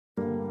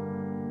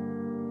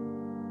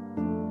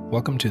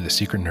Welcome to the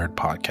Secret Nerd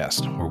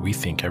Podcast, where we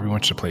think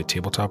everyone should play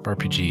tabletop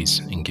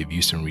RPGs and give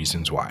you some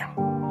reasons why.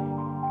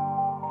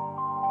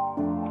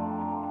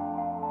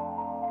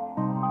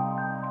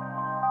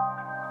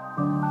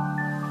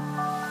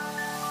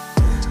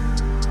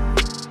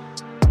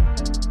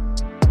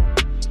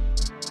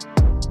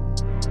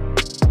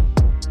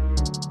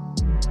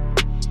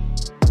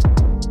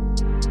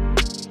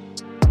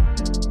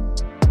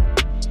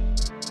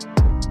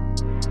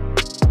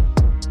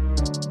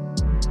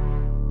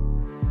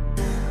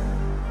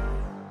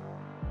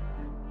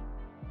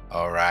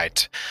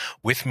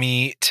 With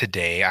me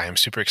today, I am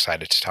super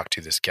excited to talk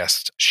to this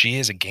guest. She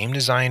is a game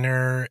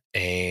designer,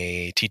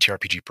 a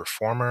TTRPG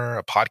performer,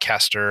 a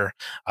podcaster,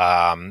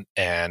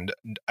 and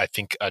I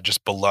think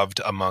just beloved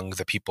among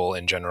the people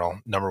in general.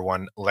 Number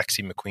one,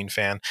 Lexi McQueen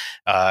fan.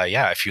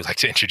 If you'd like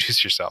to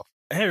introduce yourself.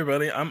 Hey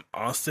everybody, I'm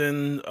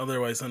Austin,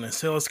 otherwise known as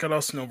Sailor Scott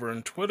Austin over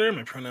on Twitter.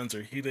 My pronouns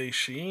are he, they,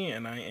 she,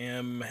 and I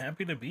am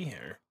happy to be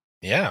here.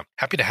 Yeah,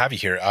 happy to have you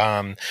here.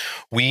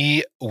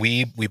 We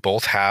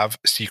both have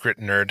secret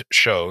nerd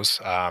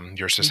shows.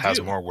 Yours just has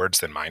more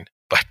words than mine,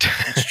 but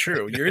it's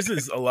true. Yours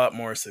is a lot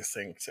more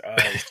succinct.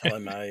 I was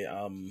telling my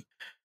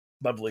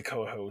lovely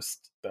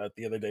co-host that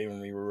the other day when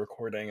we were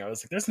recording, I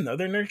was like, "There's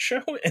another nerd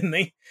show,"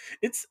 and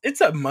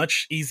it's a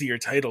much easier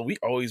title. We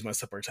always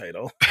mess up our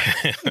title.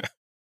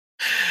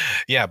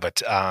 Yeah,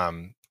 but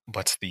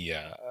what's the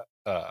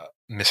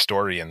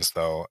Mystorians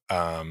though?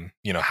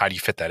 How do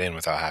you fit that in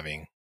without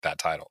having that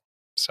title?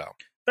 So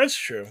that's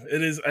true.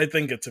 It is. I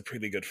think it's a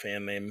pretty good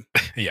fan name.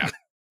 Yeah,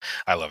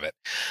 I love it.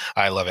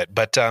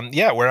 But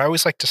where I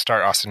always like to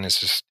start, Austin, is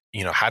just,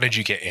 how did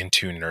you get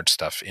into nerd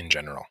stuff in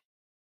general?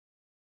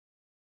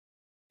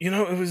 I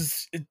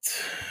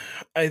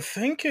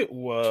think it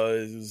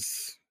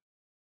was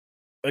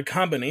a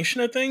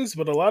combination of things,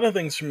 but a lot of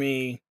things for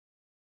me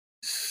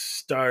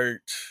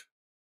start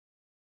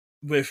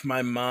with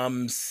my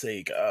mom's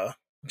Sega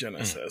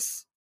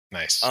Genesis.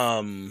 Nice.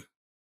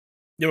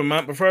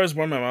 Before I was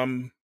born, my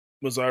mom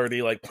was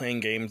already like playing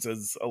games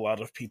as a lot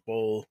of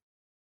people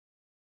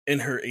in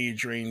her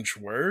age range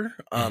were.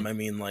 I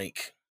mean,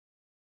 like,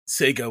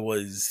 Sega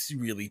was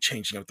really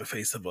changing up the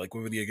face of like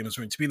what video games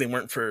were meant to be. They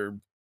weren't for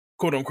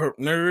quote unquote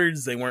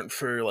nerds. They weren't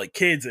for like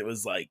kids. It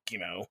was like,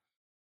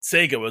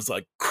 Sega was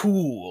like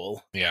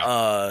cool.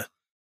 Yeah.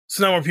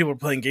 So now more people are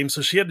playing games.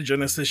 So she had a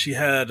Genesis. She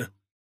had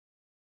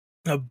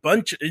a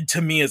bunch, to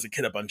me as a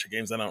kid, a bunch of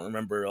games. I don't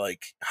remember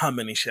like how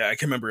many she had. I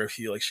can remember a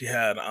few. Like she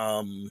had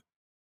the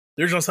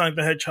original Sonic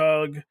the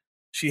Hedgehog.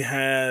 She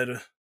had,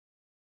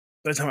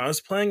 by the time I was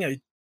playing,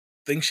 I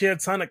think she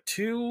had Sonic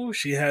 2.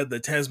 She had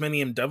the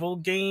Tasmanian Devil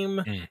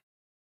game.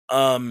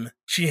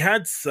 She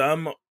had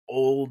some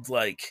old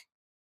like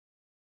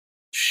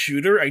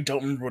shooter. I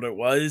don't remember what it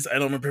was. I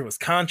don't remember if it was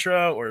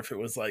Contra or if it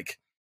was like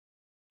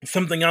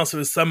something else. It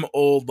was some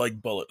old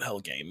like bullet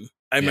hell game.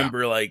 I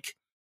remember like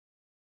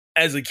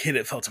as a kid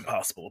it felt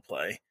impossible to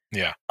play.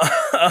 Yeah.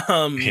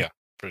 Yeah,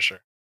 for sure.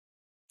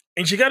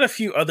 And she got a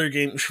few other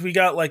games. We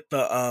got like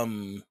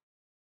the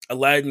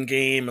Aladdin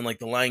game and like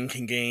the Lion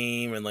King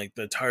game and like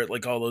the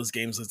like all those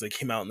games as they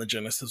came out in the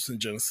Genesis, and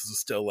Genesis was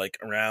still like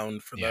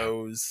around for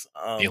those.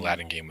 The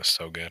Aladdin game was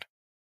so good.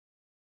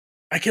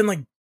 I can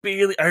like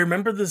barely. I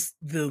remember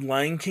the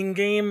Lion King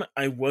game.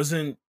 I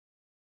wasn't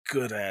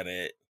good at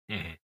it,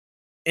 and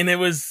it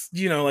was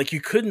like you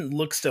couldn't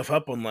look stuff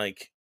up on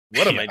like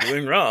what am I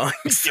doing wrong?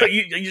 So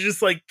you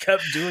just like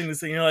kept doing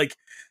this, and you're like,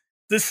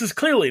 this is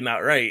clearly not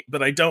right,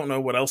 but I don't know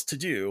what else to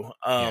do.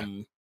 Yeah,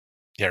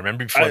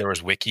 remember before there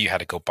was Wiki, you had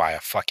to go buy a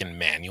fucking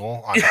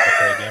manual on how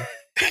to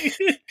play a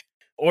game?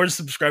 Or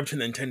subscribe to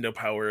Nintendo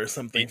Power or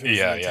something for the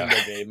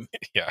Nintendo game.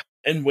 Yeah.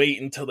 And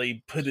wait until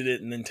they put it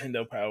in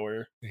Nintendo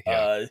Power.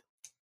 Yeah.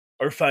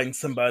 Or find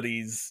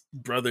somebody's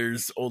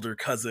brother's older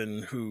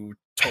cousin who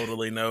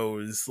totally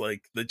knows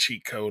like the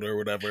cheat code or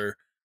whatever.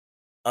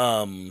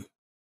 But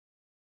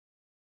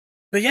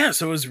yeah,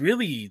 so it was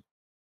really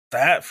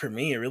that for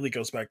me. It really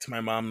goes back to my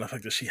mom and the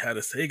fact that she had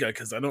a Sega,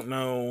 because I don't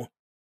know.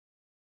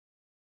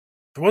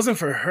 If it wasn't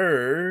for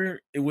her,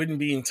 it wouldn't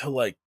be until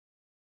like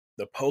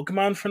the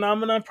Pokemon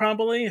phenomena,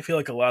 probably. I feel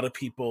like a lot of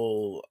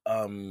people,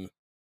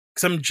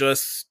 because I'm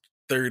just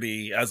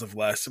 30 as of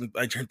I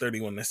turned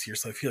 31 this year,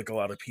 so I feel like a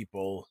lot of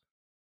people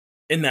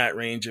in that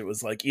range, it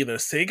was like either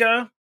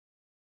Sega,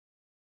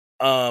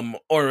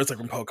 or it was like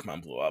when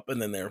Pokemon blew up,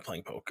 and then they were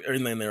playing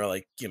and then they were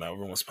like,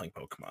 everyone was playing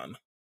Pokemon.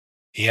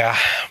 Yeah,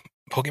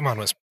 Pokemon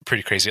was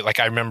pretty crazy. Like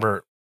I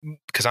remember,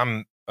 because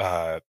I'm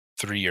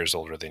 3 years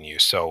older than you,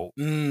 so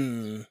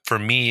for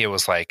me it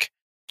was like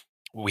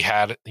we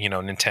had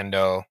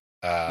Nintendo,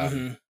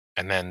 and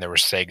then there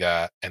was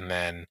Sega, and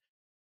then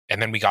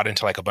we got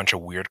into like a bunch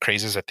of weird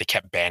crazes that they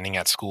kept banning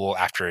at school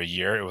after a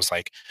year. It was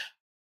like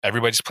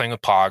everybody's playing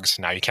with Pogs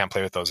now. You can't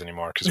play with those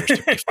anymore because there's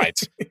too many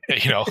fights.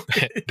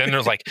 Then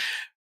there's like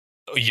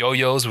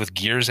yo-yos with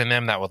gears in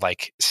them that would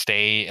like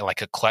stay in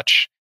like a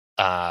clutch,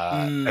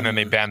 and then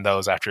they banned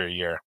those after a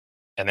year.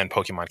 And then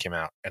Pokemon came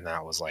out, and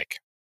that was like,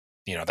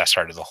 that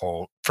started the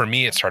whole. For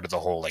me, it started the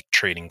whole like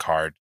trading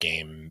card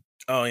game.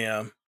 Oh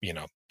yeah.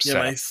 Yeah,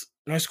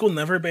 My school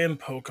never banned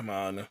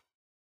Pokemon.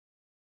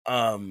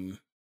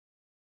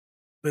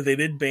 But they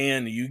did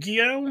ban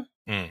Yu-Gi-Oh.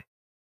 Mm.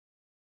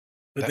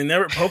 But they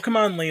never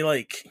Pokemon. They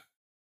like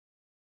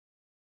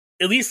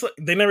at least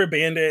they never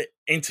banned it.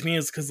 And to me,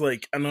 it's because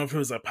like I don't know if it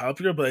was that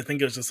popular, but I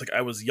think it was just like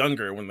I was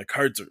younger when the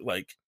cards were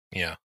like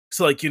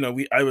So like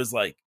I was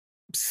like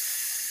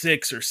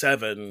 6 or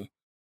 7,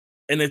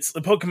 and it's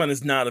the Pokemon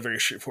is not a very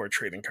straightforward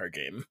trading card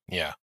game.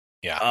 Yeah.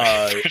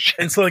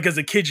 And so like as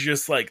a kid, you're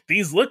just like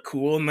these look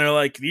cool, and they're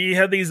like you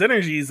have these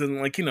energies,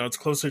 and like it's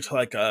closer to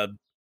like a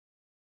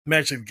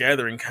Magic the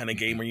Gathering kind of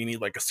game where you need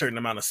like a certain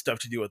amount of stuff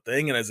to do a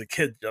thing. And as a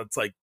kid, it's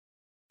like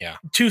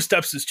 2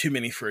 steps is too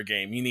many for a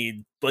game. You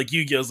need like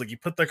Yu-Gi-Oh's like you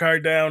put the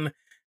card down,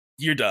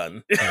 you're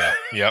done.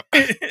 Yeah.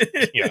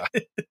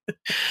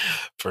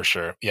 For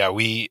sure. Yeah,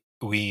 we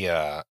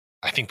I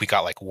think we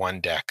got like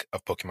 1 deck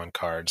of Pokemon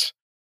cards.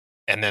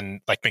 And then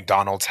like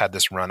McDonald's had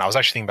this run. I was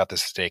actually thinking about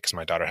this today because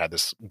my daughter had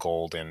this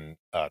golden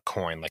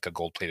coin, like a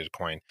gold-plated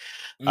coin.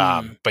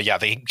 But yeah,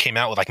 they came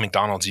out with like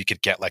McDonald's. You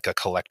could get like a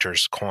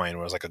collector's coin,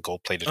 where it was like a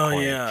gold-plated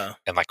coin,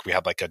 and like we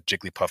had like a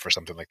Jigglypuff or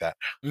something like that.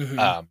 And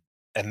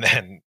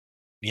then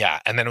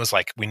it was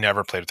like we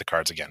never played with the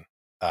cards again.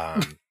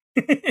 And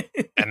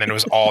then it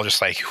was all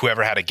just like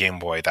whoever had a Game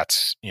Boy,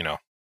 that's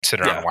sit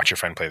around and watch your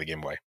friend play the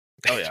Game Boy.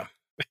 Oh yeah,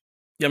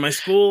 yeah. My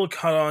school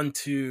caught on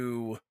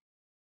to.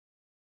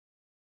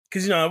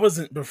 Because it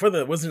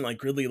wasn't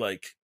like really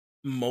like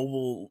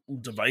mobile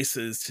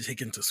devices to take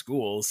into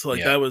school. So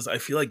like that was, I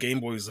feel like Game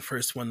Boy was the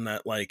first one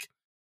that like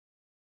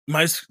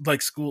my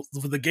like school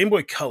with the Game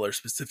Boy Color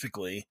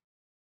specifically.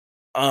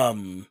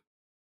 When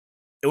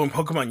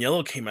Pokemon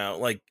Yellow came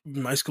out, like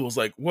my school was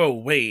like, "Whoa,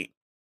 wait!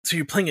 So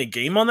you're playing a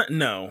game on that?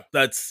 No,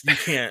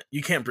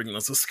 you can't bring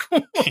those to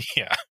school."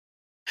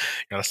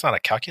 That's not a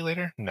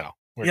calculator. No.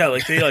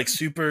 Like they like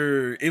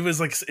super. It was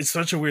like it's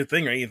such a weird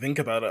thing, right? You think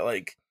about it,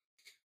 like.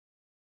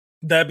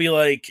 That'd be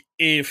like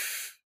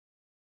if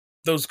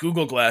those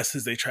Google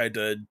glasses they tried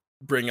to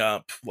bring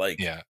up like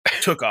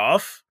took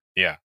off.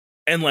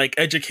 And like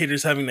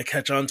educators having to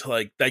catch on to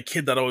like that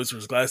kid that always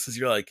wears glasses.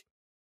 You're like,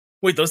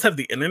 wait, those have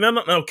the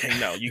internet? Okay,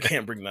 no, you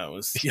can't bring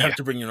those. You have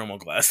to bring your normal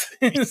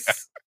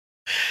glasses.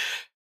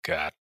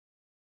 God.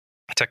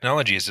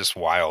 Technology is just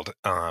wild.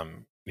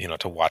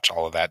 To watch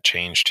all of that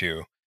change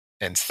too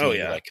and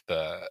see like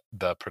the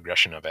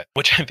progression of it,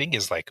 which I think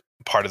is like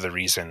part of the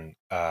reason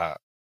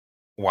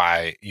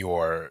why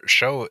your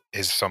show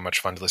is so much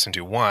fun to listen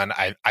to. One,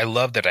 I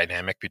love the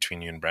dynamic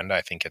between you and Brenda.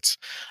 I think it's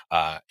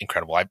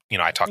incredible. I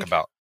talk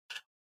about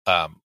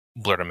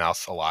Blur to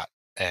Mouth a lot,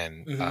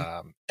 and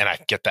I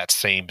get that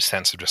same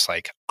sense of just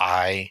like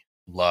I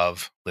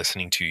love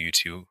listening to you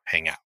two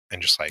hang out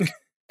and just like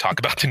talk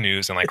about the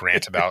news and like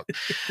rant about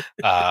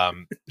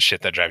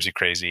shit that drives you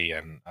crazy,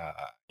 and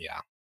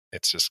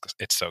it's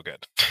so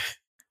good.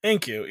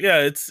 Thank you.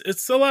 Yeah,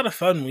 it's a lot of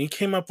fun. We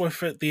came up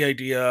with the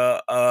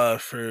idea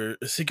for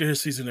Secret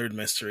Histories and Nerd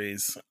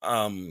Mysteries.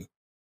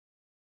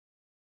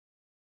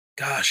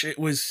 Gosh, it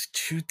was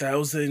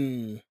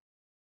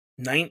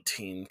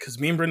 2019 because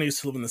me and Brenda used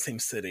to live in the same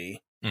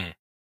city,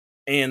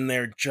 and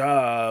their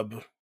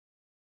job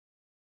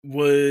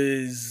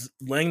was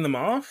laying them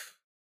off.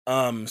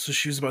 So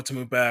she was about to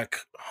move back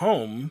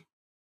home.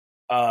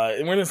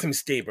 And we're in the same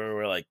state, but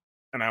we're like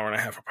an hour and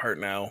a half apart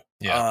now.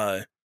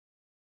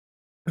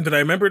 But I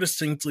remember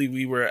distinctly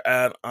we were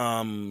at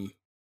a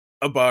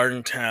bar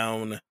in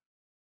town.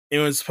 It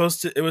was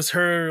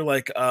her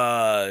like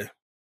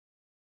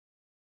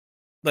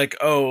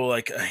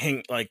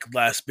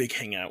last big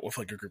hangout with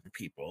like a group of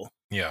people.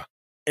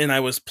 And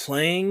I was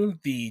playing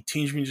the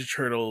Teenage Mutant Ninja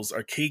Turtles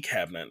arcade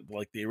cabinet,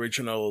 like the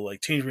original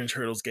like Teenage Mutant Ninja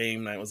Turtles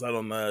game that was out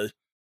on the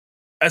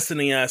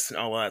SNES and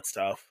all that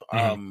stuff.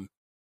 And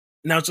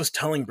I was just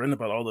telling Brenda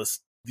about all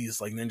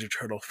these like Ninja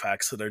Turtle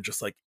facts that are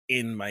just like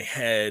in my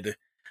head.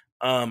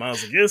 I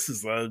was like, this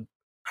is the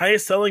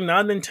highest selling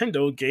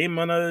non-Nintendo game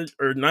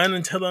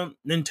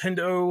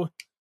non-Nintendo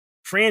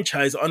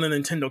franchise on a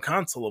Nintendo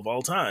console of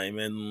all time,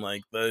 and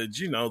like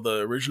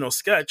the original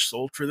Sketch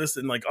sold for this,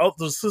 and like all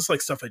this is like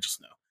stuff I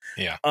just know.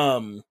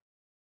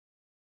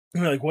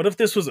 Like, what if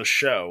this was a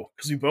show?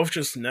 Because we both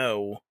just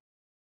know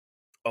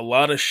a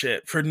lot of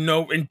shit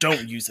and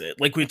don't use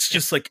it. Like it's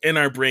just like in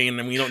our brain,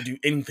 and we don't do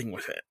anything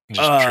with it.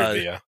 Just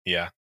trivia,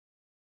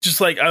 Just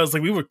like I was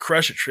like, we would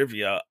crush a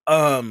trivia.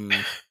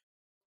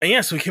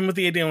 And so we came with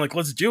the idea, I'm like,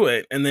 let's do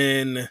it. And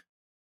then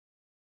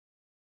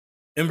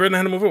Brenda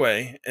had to move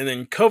away, and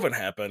then COVID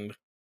happened.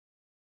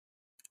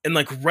 And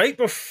like right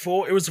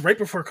before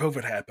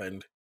COVID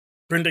happened,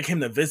 Brenda came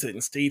to visit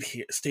and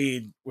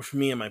stayed with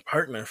me and my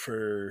partner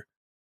for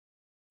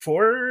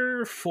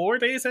 4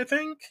 days, I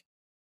think.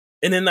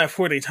 And in that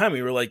 4-day time, we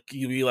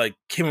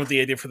came up with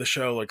the idea for the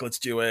show, like, let's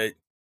do it,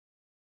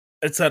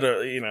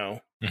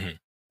 etc.,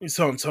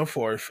 so on and so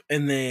forth.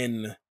 And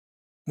then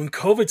when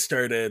COVID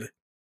started,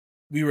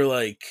 we were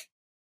like,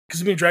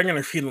 because we've been dragging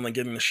our feet on like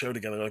getting the show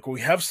together. Like, well,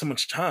 we have so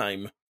much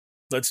time.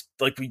 Let's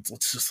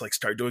just like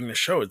start doing the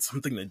show. It's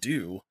something to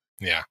do.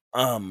 Yeah.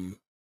 In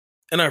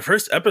our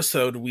first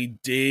episode,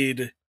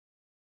 it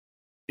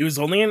It was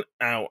only an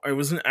hour. It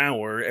was an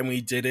hour, and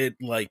we did it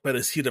like by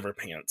the seat of our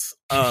pants.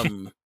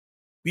 We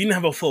didn't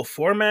have a full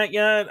format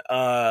yet.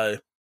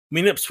 We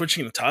ended up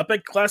switching the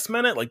topic last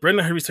minute. Like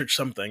Brenda had researched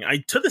something.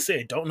 To this day,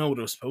 I don't know what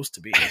it was supposed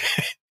to be.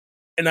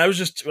 And I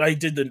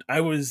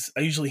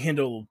usually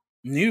handle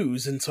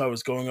news, and so I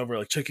was going over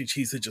like Chuck E.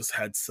 Cheese had just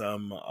had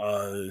some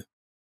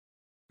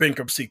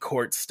bankruptcy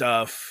court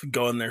stuff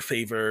go in their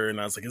favor, and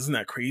I was like, "Isn't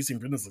that crazy?"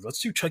 And Brenda's like, "Let's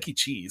do Chuck E.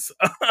 Cheese."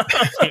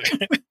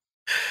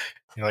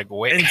 You're like,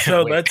 wait, and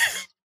so wait.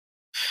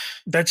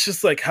 that's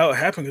just like how it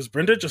happened, because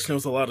Brenda just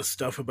knows a lot of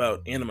stuff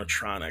about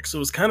animatronics. So it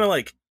was kind of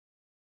like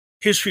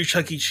history of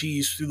Chuck E.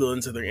 Cheese through the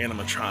lens of their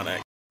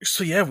animatronic.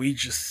 So yeah, we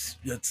just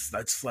we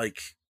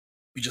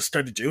just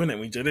started doing it.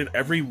 We did it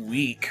every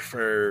week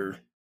for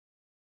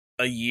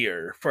a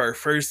year. For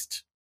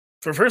first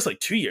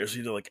like 2 years,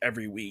 we did like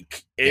every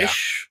week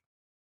ish.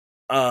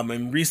 Yeah.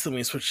 And recently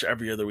we switched to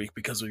every other week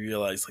because we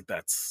realized like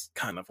that's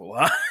kind of a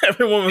lot.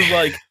 Everyone was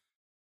like,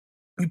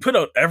 you put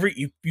out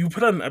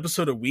an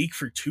episode a week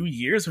for 2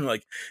 years, and we're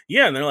like,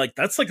 yeah, and they're like,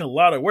 that's like a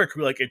lot of work.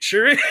 We're like, it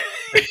sure is.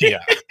 Yeah.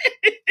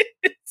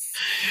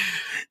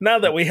 Now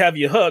that we have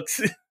you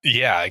hooked.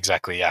 Yeah,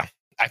 exactly. Yeah.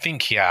 I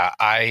think, yeah,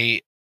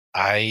 I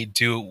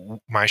do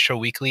my show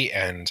weekly,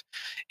 and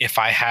if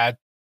I had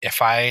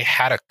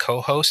a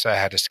co-host I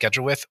had to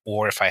schedule with,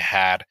 or if I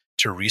had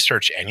to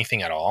research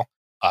anything at all,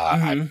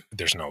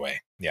 there's no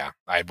way. Yeah,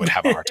 I would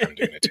have a hard time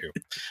doing it too.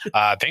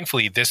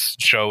 Thankfully, this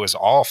show is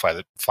all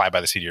fly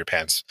by the seat of your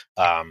pants.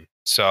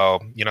 So,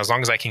 as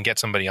long as I can get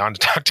somebody on to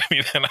talk to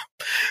me, then I'm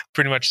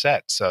pretty much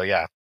set. So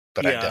yeah,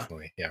 but I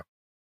definitely, yeah.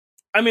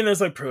 I mean, there's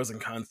like pros and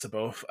cons to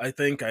both. I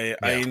think I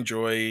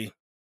enjoy.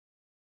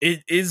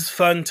 It is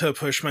fun to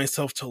push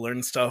myself to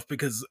learn stuff,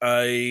 because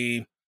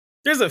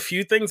there's a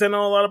few things I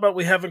know a lot about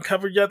we haven't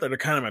covered yet that are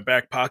kind of in my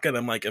back pocket.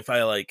 I'm like, if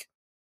I like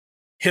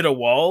hit a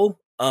wall,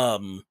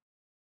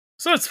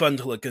 so it's fun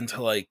to look into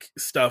like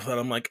stuff that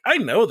I'm like, I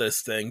know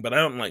this thing, but I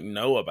don't like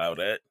know about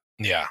it.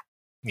 Yeah,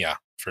 yeah,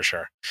 for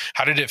sure.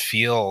 How did it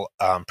feel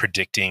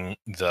predicting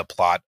the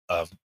plot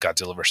of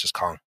Godzilla vs.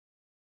 Kong?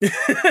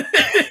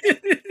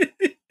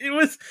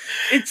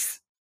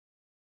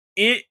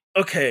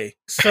 Okay,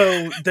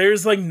 so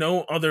there's like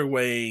no other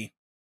way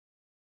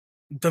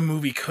the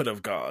movie could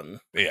have gone.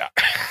 Yeah.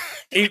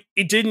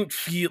 It didn't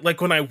feel like,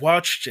 when I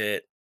watched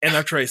it, and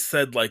after I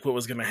said like what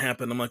was going to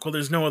happen, I'm like, well,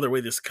 there's no other way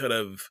this could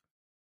have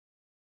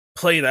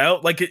played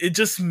out. Like it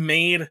just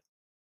made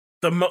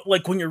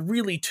like when you're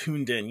really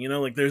tuned in,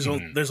 like there's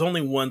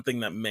only one thing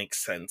that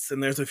makes sense,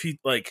 and there's a few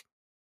like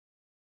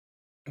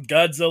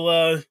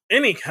Godzilla,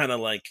 any kind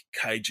of like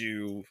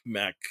kaiju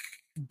mech,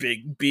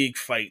 big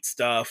fight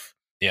stuff.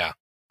 Yeah.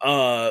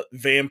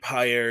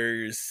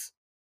 Vampires,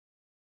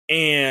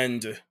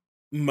 and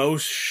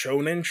most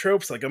shonen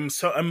tropes. Like I'm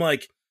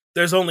like,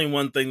 there's only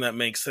one thing that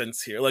makes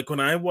sense here. Like when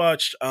I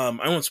watched, I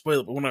won't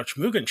spoil it, but when I watched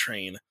Mugen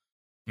Train,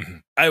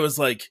 I was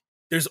like,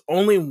 there's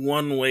only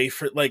one way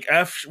for, like,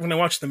 after when I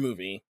watched the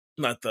movie,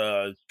 not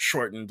the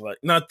shortened, like,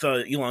 not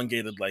the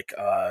elongated, like,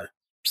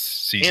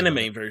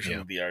 anime version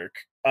of the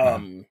arc.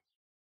 When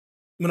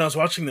I was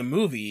watching the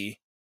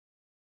movie,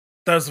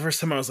 that was the first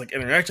time I was like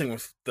interacting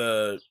with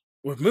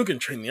Mugen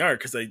Train the arc,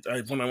 because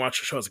I when I watch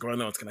the show, I was like, oh, I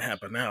know what's going to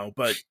happen now.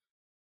 But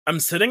I'm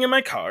sitting in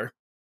my car,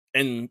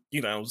 and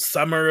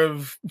summer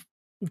of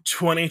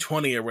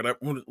 2020 or whatever,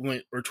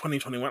 or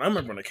 2021. I don't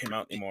remember when it came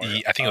out anymore.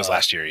 I think it was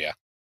last year. Yeah,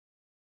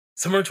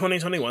 summer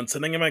 2021.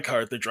 Sitting in my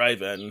car at the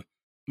drive-in,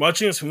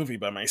 watching this movie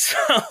by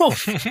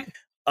myself.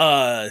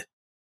 And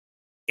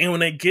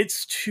when it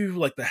gets to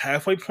like the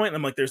halfway point,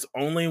 I'm like, there's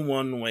only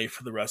one way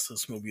for the rest of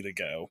this movie to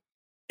go.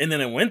 And then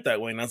it went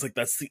that way, and I was like,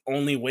 that's the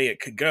only way it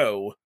could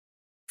go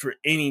for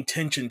any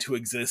tension to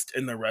exist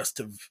in the rest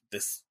of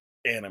this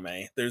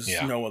anime. There's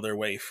no other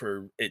way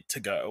for it to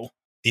go.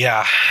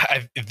 Yeah,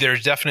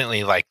 there's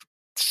definitely like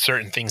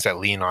certain things that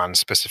lean on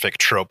specific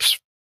tropes,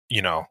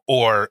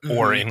 or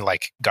in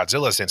like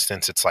Godzilla's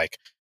instance, it's like,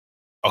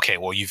 okay,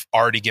 well, you've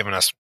already given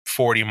us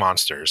 40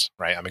 monsters,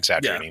 right? I'm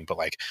exaggerating, but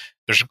like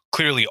there's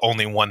clearly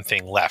only one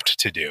thing left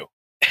to do.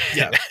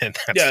 Yeah.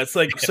 It's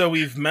like, so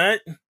we've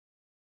met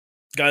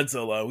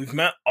Godzilla, we've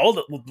met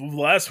the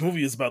last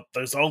movie is about,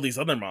 there's all these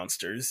other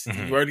monsters.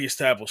 You've already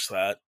established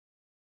that.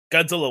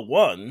 Godzilla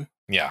won.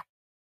 Yeah.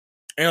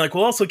 And like,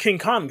 well, also King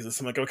Kong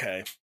exists. I'm like,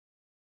 okay,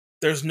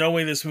 there's no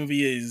way this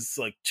movie is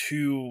like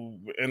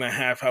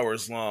 2.5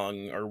 hours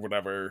long or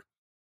whatever,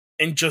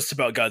 and just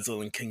about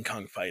Godzilla and King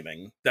Kong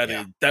fighting.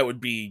 That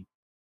would be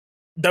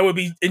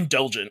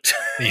indulgent.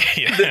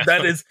 Yeah.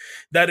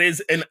 that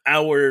is an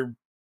hour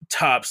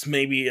tops,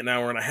 maybe an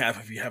hour and a half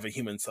if you have a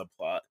human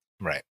subplot.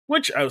 Right.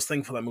 Which I was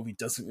thankful that movie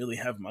doesn't really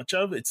have much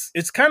of.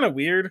 It's kind of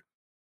weird,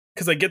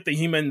 because I get the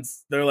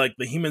humans, they're like,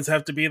 the humans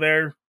have to be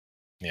there.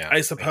 Yeah.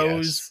 I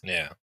suppose.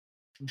 Yeah.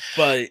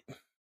 But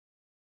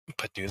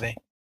do they?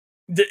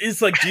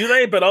 It's like, do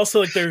they? But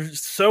also, like, they're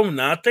so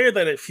not there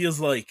that it feels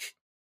like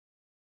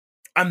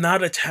I'm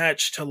not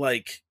attached to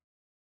like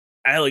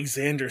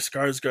Alexander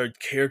Skarsgård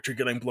character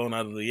getting blown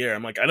out of the air.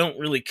 I'm like, I don't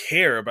really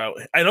care about.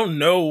 I don't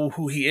know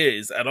who he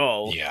is at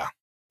all. Yeah.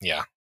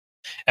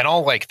 And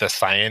all like the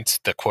science,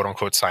 the quote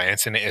unquote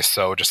science in it is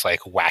so just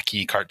like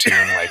wacky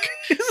cartoon like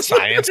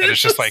science. And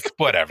it's just like,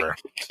 whatever.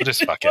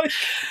 Just fuck it.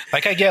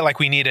 Like I get like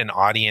we need an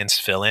audience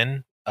fill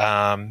in,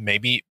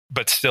 maybe,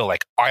 but still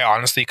like I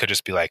honestly could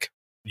just be like,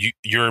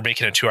 you're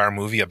making a 2-hour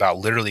movie about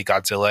literally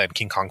Godzilla and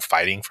King Kong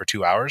fighting for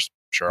 2 hours.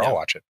 Sure, I'll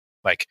watch it.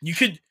 Like you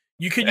could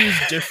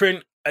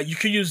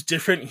use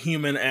different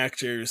human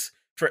actors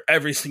for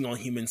every single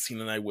human scene,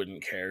 and I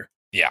wouldn't care.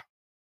 Yeah,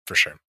 for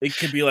sure. It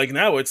could be like,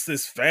 now it's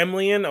this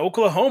family in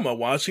Oklahoma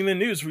watching the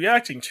news,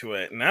 reacting to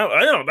it. Now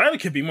I don't know, that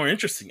could be more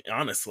interesting,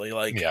 honestly.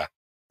 Like,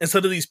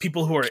 instead of these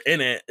people who are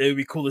in it, it would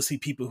be cool to see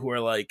people who are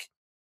like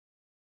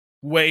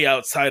way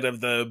outside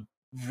of the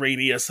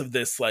radius of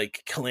this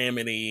like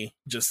calamity,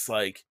 just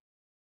like,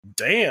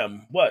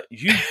 damn, what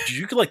you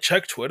could like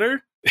check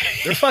Twitter?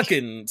 They're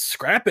fucking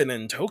scrapping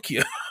in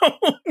Tokyo.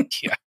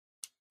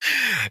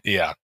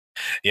 Yeah.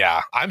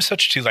 I'm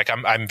such too like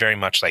I'm very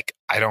much like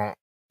I'm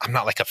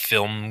not like a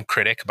film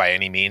critic by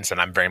any means, and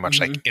I'm very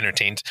much like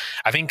entertained.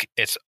 I think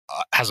it's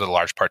has a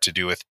large part to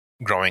do with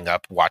growing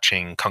up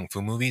watching kung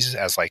fu movies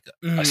as like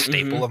a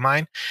staple of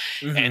mine,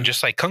 and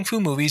just like kung fu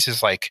movies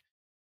is like,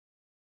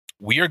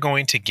 we are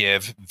going to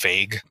give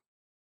vague,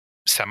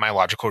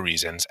 semi-logical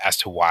reasons as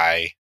to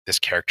why this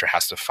character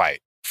has to fight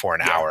for an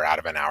hour out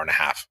of an hour and a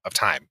half of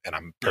time. And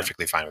I'm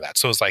perfectly fine with that.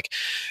 So it's like,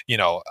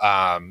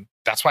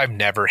 that's why I've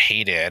never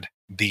hated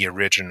the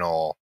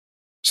original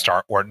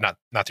not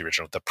the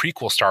original, the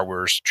prequel Star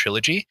Wars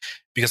trilogy,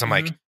 because I'm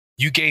like,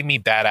 you gave me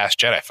badass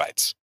Jedi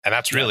fights. And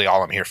that's really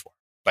all I'm here for.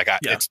 Like,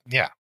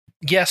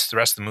 yes, the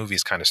rest of the movie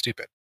is kind of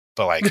stupid,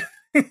 but like,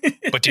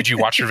 but did you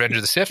watch Revenge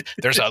of the Sith?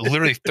 There's a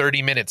literally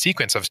 30-minute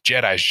sequence of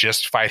Jedis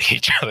just fighting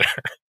each other.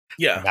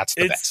 Yeah. And that's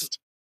the best.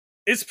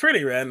 It's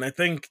pretty rad. And I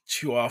think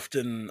too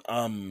often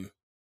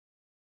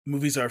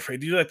movies are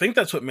afraid to do that. I think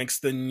that's what makes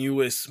the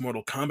newest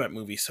Mortal Kombat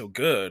movie so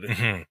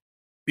good.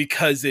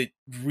 Because it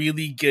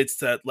really gets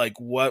that, like,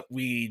 what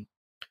we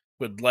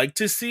would like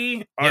to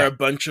see are a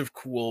bunch of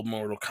cool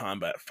Mortal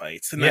Kombat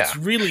fights. And that's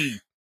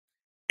really,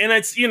 and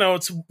it's,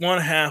 it's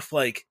one half,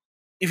 like,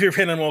 if you're a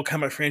fan of the Mortal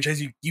Kombat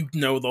franchise, you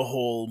know the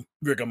whole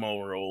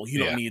rigmarole. You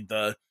don't need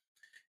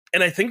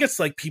and I think it's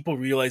like people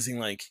realizing,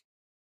 like,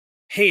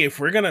 hey, if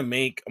we're gonna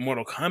make a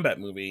Mortal Kombat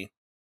movie,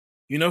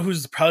 you know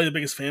who's probably the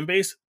biggest fan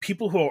base?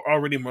 People who are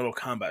already Mortal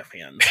Kombat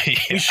fans.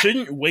 We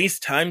shouldn't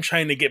waste time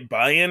trying to get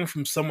buy-in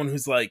from someone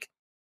who's like,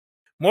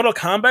 Mortal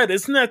Kombat,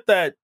 isn't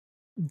that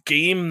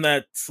game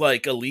that's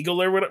like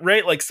illegal or whatever,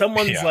 right? Like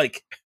someone's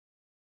like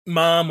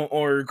mom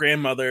or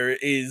grandmother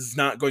is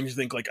not going to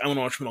think like, I want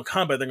to watch Mortal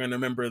Kombat. They're going to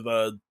remember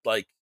the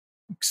like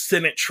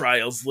Senate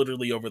trials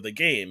literally over the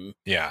game.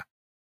 Yeah.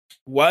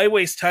 Why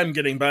waste time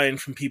getting buy-in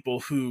from people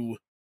who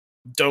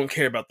don't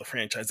care about the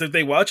franchise? If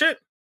they watch it,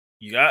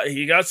 you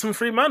got some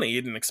free money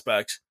you didn't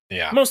expect.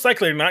 Yeah. Most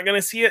likely they're not going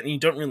to see it, and you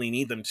don't really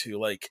need them to.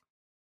 Like,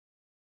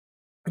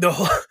 the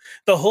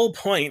whole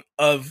point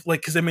of,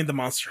 like, because they made the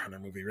Monster Hunter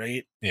movie,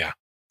 right? Yeah.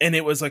 And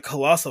it was a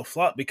colossal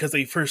flop because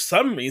they, for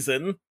some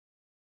reason,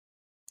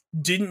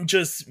 didn't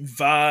just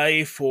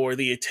vie for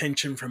the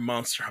attention from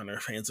Monster Hunter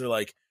fans. They're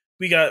like,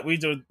 they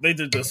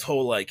did this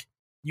whole like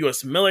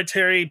US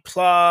military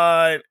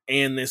plot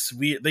and this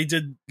weird, they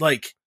did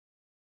like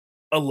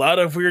a lot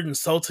of weird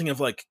insulting of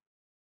like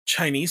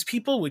Chinese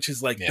people, which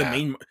is like the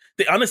main,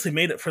 they honestly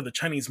made it for the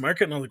Chinese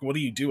market. And I'm like, what are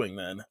you doing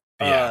then?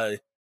 Yeah.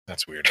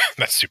 That's weird.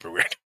 That's super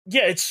weird.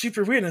 Yeah, it's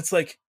super weird. It's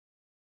like,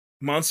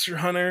 Monster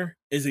Hunter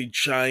is a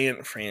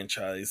giant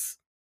franchise.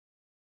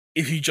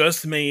 If you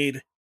just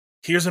made,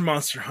 here's a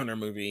Monster Hunter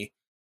movie,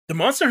 the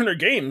Monster Hunter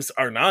games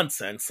are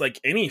nonsense.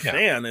 Like, any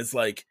fan is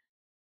like,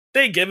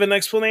 they give an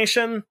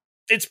explanation,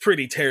 it's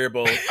pretty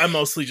terrible. I'm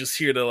mostly just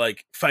here to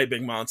like fight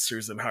big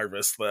monsters and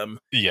harvest them.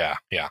 Yeah.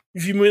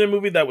 If you made a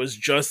movie that was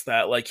just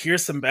that, like,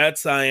 here's some bad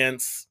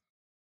science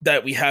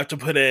that we have to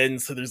put in,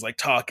 so there's like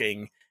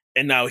talking,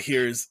 and now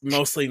here's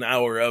mostly an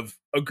hour of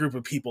a group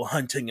of people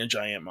hunting a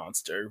giant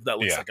monster that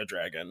looks like a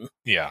dragon.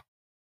 Yeah,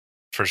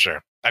 for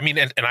sure. I mean,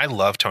 and I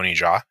love Tony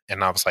Jaa,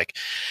 and I was like,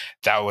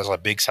 that was a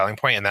big selling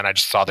point. And then I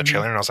just saw the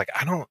trailer and I was like,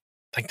 I don't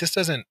like, this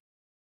doesn't,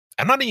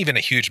 I'm not even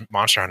a huge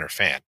Monster Hunter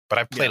fan, but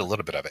I've played a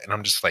little bit of it, and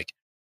I'm just like,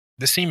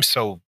 this seems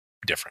so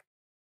different.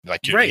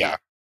 Like, yeah.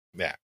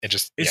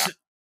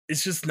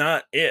 It's just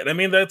not it. I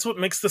mean, that's what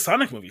makes the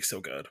Sonic movie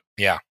so good.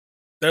 Yeah.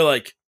 They're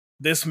like,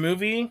 this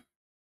movie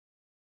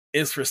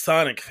is for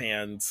Sonic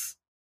fans,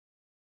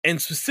 and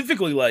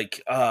specifically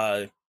like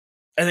I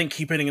think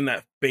keeping in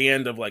that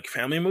band of like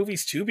family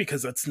movies too,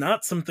 because that's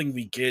not something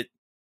we get.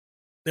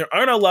 There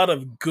aren't a lot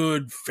of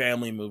good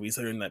family movies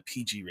that are in that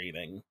PG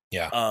rating.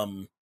 Yeah.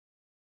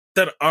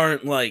 That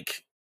aren't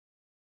like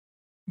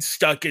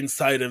stuck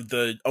inside of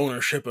the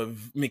ownership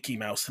of Mickey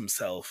Mouse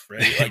himself,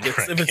 right? Like,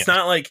 if it's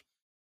not like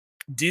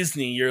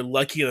Disney, you're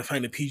lucky to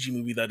find a PG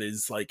movie that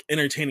is like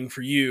entertaining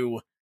for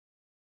you,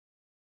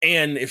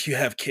 and if you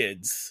have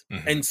kids.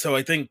 And so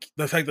I think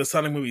the fact that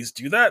Sonic movies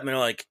do that, and they're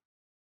like,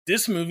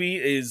 this movie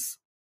is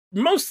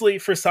mostly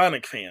for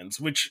Sonic fans,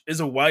 which is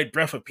a wide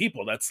breadth of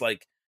people. That's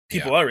like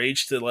people our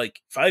age to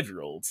like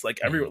 5-year-olds. Like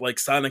like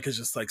Sonic is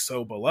just like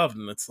so beloved,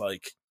 and it's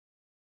like,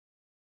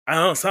 I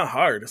don't know, it's not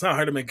hard. It's not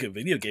hard to make a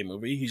video game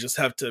movie. You just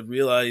have to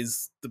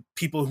realize the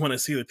people who want to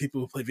see the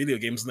people who play video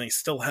games, and they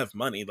still have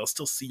money. They'll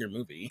still see your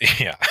movie.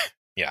 Yeah.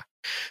 Yeah.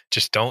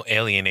 Just don't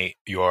alienate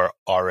your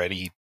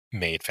already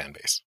made fan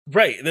base.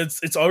 Right.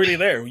 It's already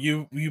there.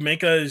 You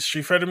make a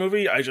Street Fighter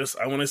movie. I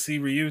want to see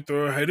Ryu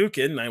throw a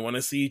Hadouken, and I want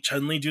to see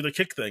Chun-Li do the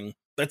kick thing.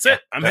 That's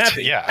it. I'm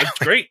happy. Yeah. It's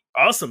great.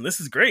 Awesome.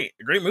 This is great.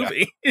 A great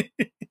movie.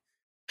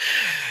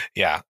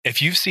 Yeah.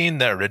 If you've seen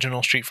the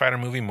original Street Fighter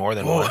movie more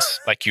than once,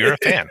 like you're a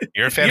fan.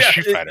 You're a fan of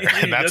Street Fighter.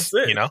 And that's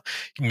it. You know,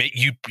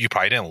 you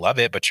probably didn't love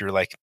it, but you were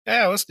like,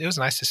 yeah, it was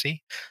nice to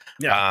see.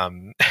 Yeah.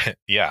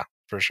 Yeah,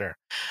 for sure.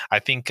 I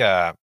think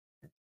to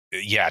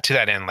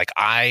that end, like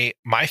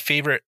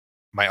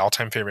my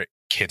all-time favorite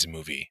kids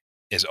movie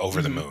is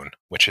Over the Moon,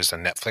 which is a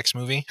Netflix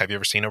movie. Have you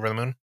ever seen Over the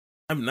Moon?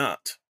 I'm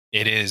not.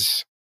 It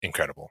is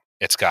incredible.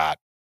 It's got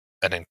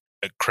an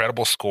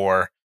incredible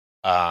score.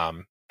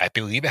 I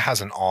believe it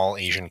has an all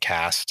Asian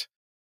cast.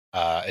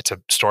 It's a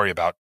story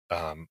about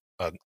a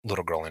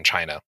little girl in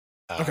China.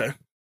 Okay.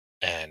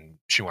 And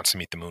she wants to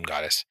meet the moon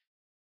goddess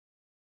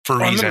for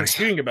reasons. I remember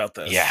hearing about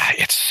this. Yeah,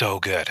 it's so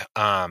good.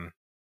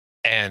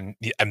 And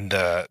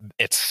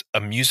it's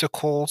a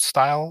musical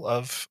style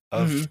of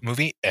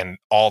movie, and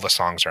all the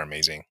songs are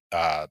amazing.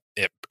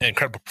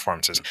 Incredible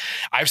performances.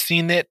 I've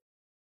seen it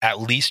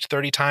at least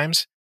 30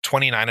 times.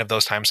 29 of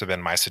those times have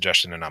been my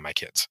suggestion and not my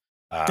kids.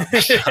 So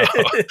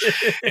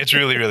it's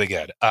really, really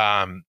good.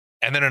 And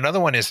then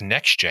another one is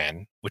Next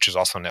Gen, which is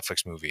also a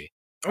Netflix movie.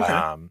 Okay.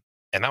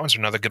 And that one's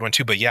another good one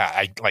too. But yeah,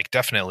 I like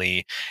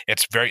definitely,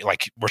 it's very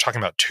like, we're talking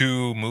about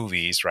 2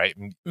 movies, right?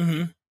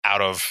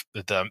 Out of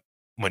the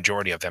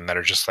majority of them that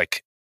are just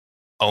like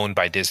owned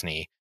by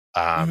Disney,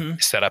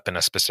 set up in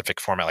a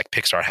specific format. Like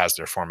Pixar has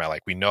their format.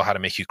 Like, we know how to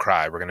make you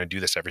cry. We're going to do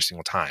this every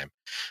single time.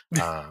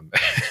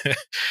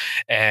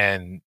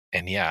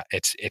 And yeah,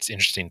 it's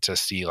interesting to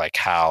see like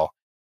how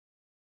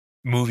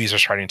movies are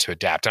starting to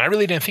adapt. And I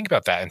really didn't think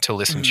about that until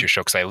listening to your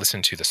show, because I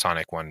listened to the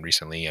Sonic one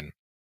recently, and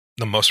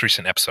the most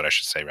recent episode, I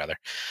should say, rather.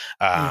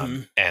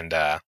 And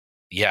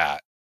yeah,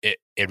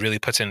 it really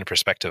puts it into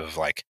perspective of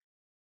like,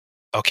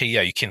 okay,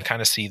 yeah, you can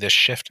kind of see this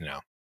shift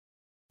now.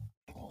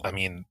 I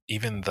mean,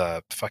 even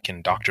the fucking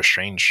new Doctor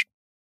Strange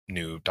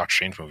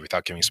movie,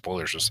 without giving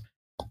spoilers, was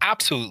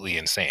absolutely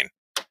insane.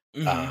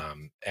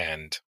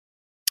 And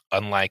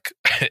unlike,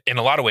 in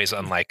a lot of ways,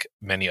 unlike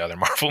many other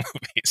Marvel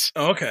movies.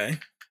 Okay.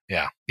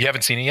 Yeah. You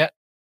haven't seen it yet?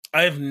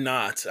 I have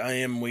not. I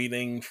am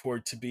waiting for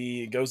it to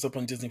be, it goes up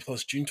on Disney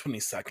Plus June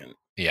 22nd.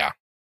 Yeah.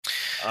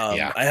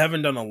 I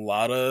haven't done a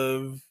lot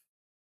of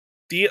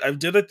I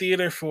did a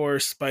theater for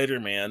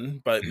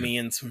Spider-Man, but me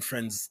and some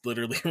friends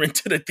literally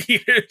rented a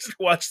theater to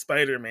watch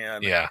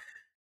Spider-Man. Yeah.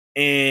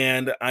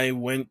 And I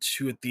went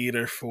to a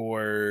theater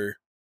for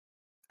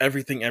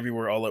Everything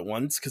Everywhere All at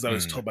Once, because I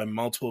was told by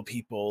multiple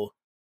people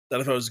that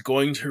if I was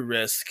going to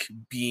risk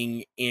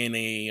being in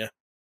a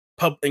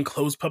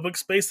enclosed public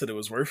space, that it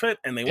was worth it,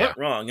 and they weren't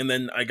wrong. And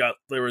then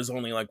there was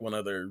only like one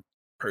other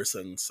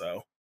person,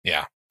 so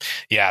yeah,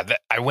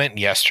 I went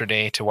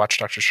yesterday to watch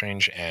Doctor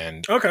Strange,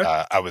 and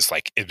I was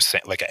like, it was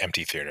like an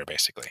empty theater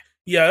basically.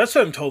 Yeah, that's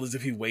what I'm told, is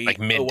if you wait like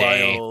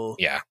midday, a while.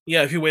 Yeah,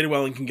 if you wait a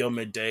while and can go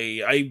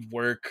midday. I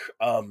work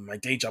my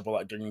day job a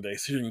lot during the day,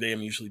 so during the day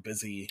I'm usually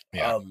busy.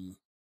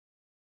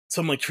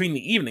 So I'm like treating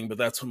the evening, but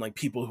that's when like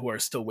people who are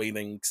still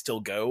waiting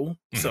still go.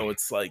 So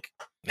it's like,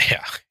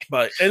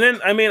 but, and then,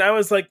 I mean, I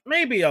was like,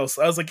 maybe I was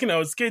like,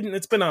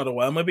 it's been out a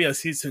while. Maybe I'll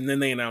see it soon. And then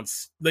they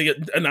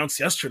announced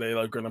yesterday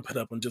they're going to put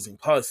up on Disney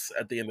Plus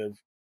at the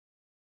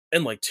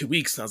in like 2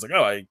 weeks. And I was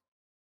like,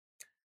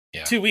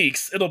 2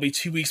 weeks. It'll be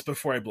 2 weeks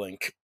before I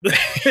blink.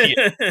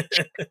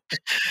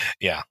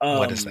 Yeah.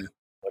 What is that?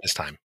 What is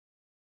time?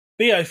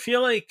 But yeah, I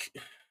feel like,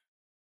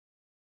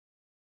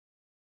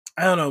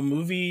 I don't know,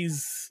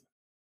 movies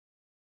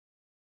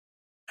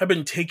have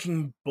been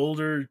taking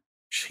bolder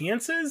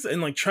chances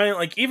and like trying,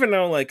 like, even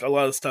though like a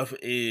lot of stuff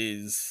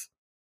is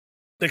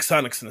like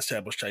Sonic's an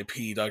established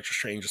IP, Doctor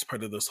Strange is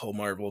part of this whole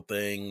Marvel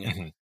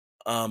thing.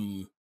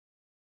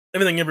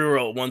 Everything Everywhere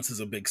All at Once is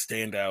a big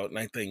standout, and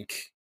I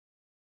think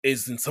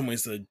is in some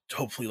ways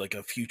hopefully like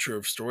a future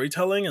of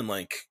storytelling, and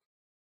like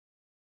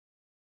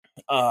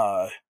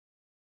but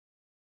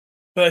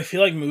I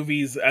feel like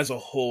movies as a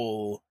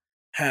whole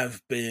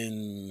have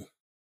been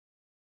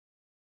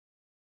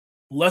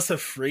less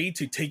afraid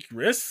to take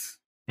risks.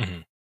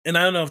 And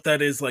I don't know if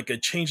that is like a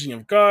changing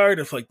of guard,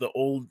 if like the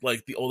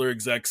older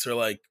execs are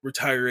like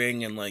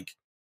retiring, and like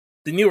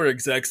the newer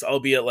execs,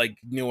 albeit like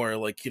newer,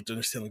 like you have to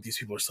understand like these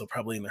people are still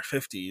probably in their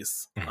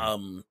 50s,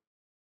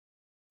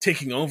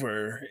 taking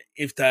over,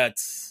 if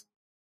that's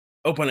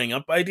opening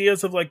up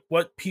ideas of like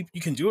what people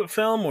you can do at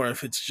film, or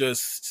if it's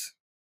just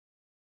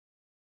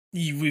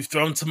we've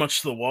thrown so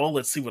much to the wall,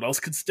 let's see what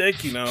else could stick.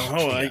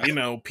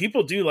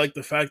 People do like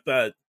the fact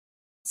that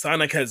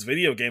Sonic has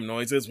video game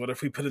noises. What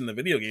if we put in the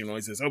video game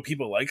noises? Oh,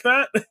 people like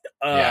that?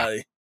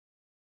 I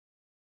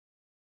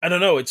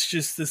don't know. It's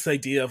just this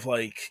idea of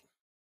like,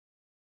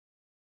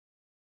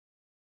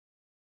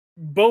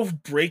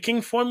 both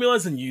breaking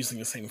formulas and using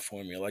the same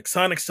formula. Like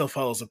Sonic still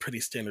follows a pretty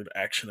standard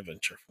action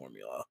adventure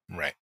formula.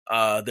 Right.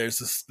 There's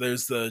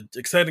the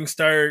exciting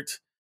start,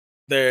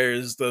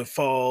 there's the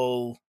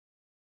fall,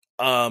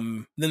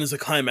 then there's a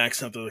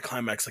climax, and after the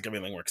climax, like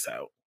everything works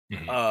out.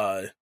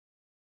 Mm-hmm.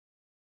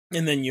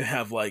 And then you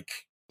have like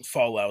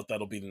Fallout,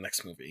 that'll be the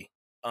next movie.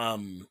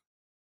 So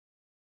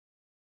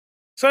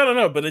I don't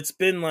know, but it's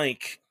been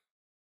like,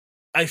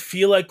 I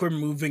feel like we're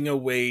moving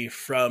away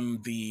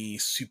from the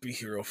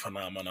superhero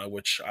phenomena,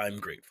 which I'm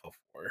grateful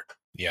for.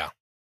 Yeah.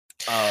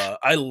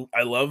 I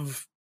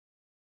love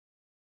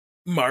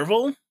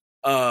Marvel.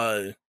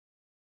 I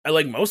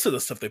like most of the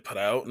stuff they put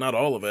out, not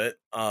all of it.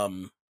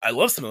 I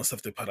love some of the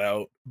stuff they put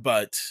out,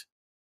 but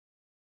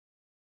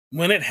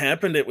when it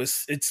happened,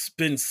 it's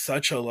been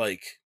such a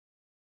like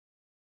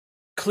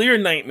clear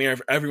nightmare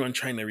for everyone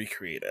trying to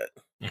recreate it.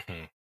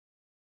 Mm-hmm.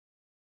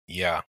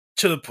 Yeah.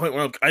 To the point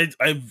where I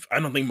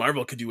don't think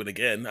Marvel could do it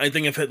again. I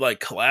think if it like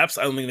collapsed,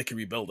 I don't think they could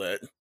rebuild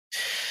it.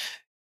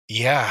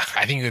 Yeah,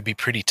 I think it would be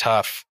pretty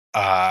tough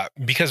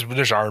because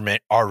there's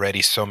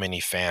already so many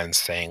fans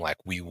saying like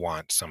we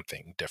want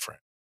something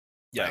different.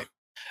 Yeah.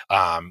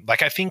 Right?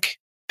 Like I think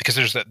because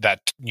there's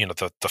that you know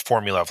the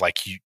formula of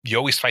like you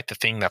always fight the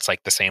thing that's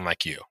like the same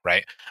like you,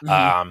 right?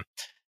 Mm-hmm.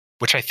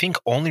 Which I think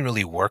only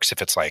really works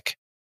if it's like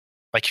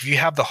if you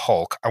have the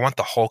Hulk, I want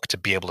the Hulk to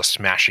be able to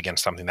smash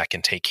against something that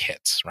can take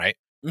hits, right?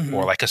 Mm-hmm.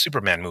 Or like a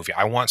Superman movie,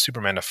 I want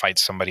Superman to fight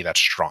somebody that's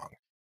strong.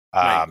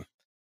 Right.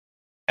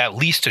 At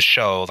least to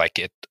show like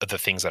the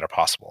things that are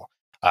possible.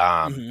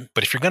 Mm-hmm.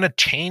 But if you're going to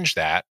change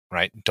that,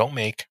 right, don't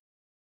make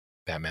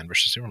Batman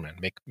versus Superman,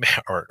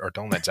 or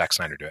don't let Zack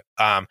Snyder do it.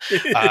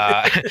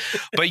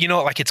 But you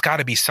know, like it's got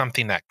to be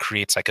something that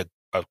creates like a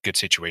good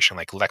situation.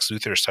 Like Lex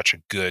Luthor is such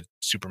a good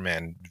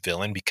Superman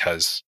villain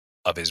because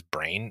of his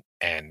brain,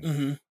 and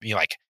Mm-hmm. you know,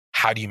 like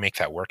how do you make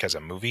that work as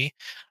a movie?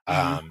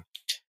 Mm-hmm.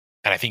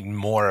 And I think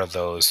more of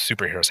those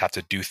superheroes have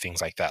to do things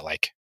like that.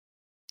 Like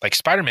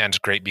Spider-Man's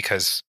great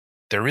because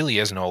there really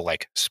is no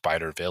like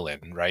spider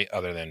villain, right?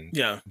 Other than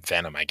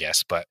Venom, I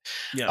guess. But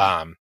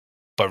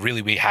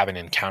really we haven't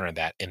encountered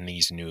that in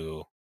these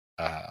new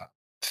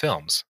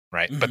films,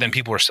 right? Mm-hmm. But then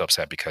people were so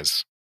upset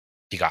because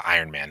he got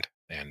Iron Man,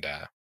 and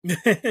you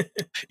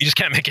just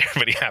can't make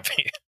everybody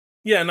happy.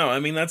 Yeah, no, I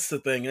mean that's the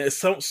thing.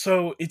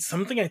 So it's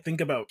something I think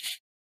about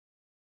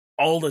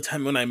all the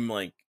time when I'm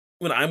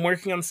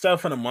working on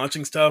stuff, when I'm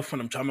watching stuff,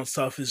 when I'm talking about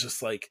stuff. Is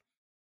just like,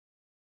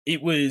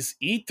 it was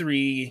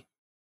E3.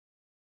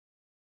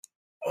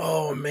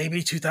 Oh,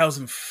 maybe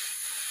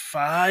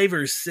 2005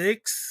 or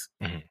 6.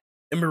 Mm-hmm.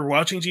 And we were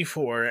watching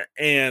G4,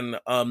 and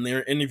they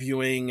were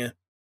interviewing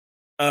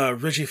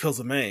Reggie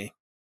Fils-Aimé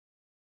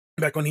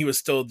back when he was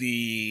still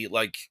the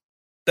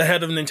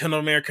head of Nintendo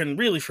America, and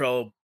really for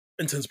all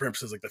intents and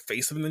purposes like the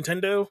face of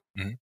Nintendo.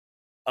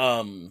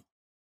 Mm-hmm.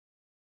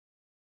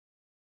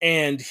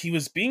 And he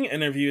was being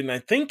interviewed, and I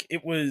think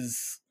it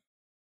was,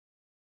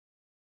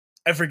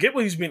 I forget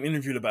what he was being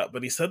interviewed about,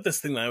 but he said this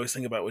thing that I always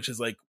think about, which is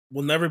like,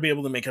 we'll never be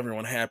able to make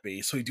everyone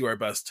happy, so we do our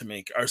best to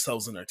make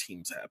ourselves and our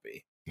teams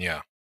happy.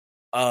 Yeah.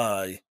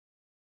 Now,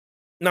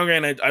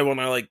 granted, I want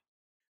to like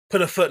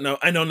put a footnote.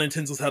 I know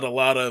Nintendo's had a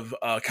lot of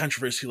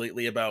controversy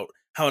lately about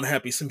how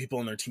unhappy some people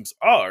on their teams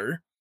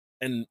are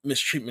and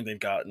mistreatment they've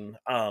gotten.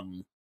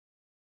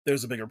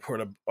 There's a big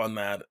report on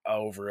that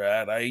over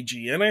at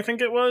IGN, I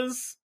think it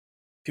was.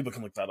 People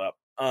can look that up.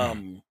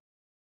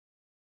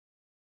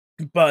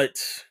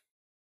 But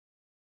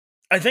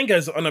I think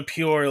as on a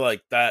pure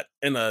like that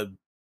in a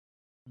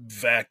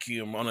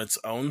vacuum on its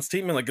own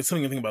statement, like it's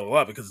something I think about a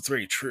lot because it's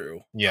very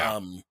true. Yeah.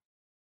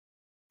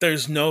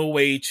 There's no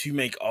way to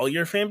make all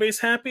your fan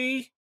base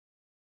happy.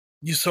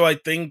 So I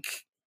think,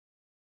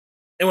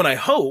 and what I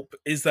hope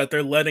is that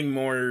they're letting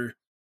more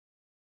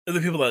of the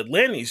people that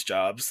land these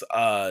jobs,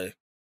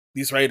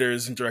 these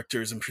writers and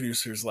directors and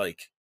producers,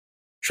 like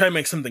try to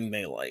make something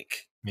they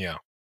like. Yeah.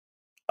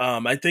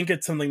 I think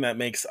it's something that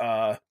makes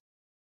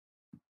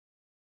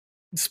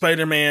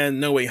Spider-Man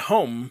No Way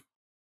Home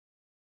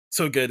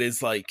so good,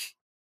 is like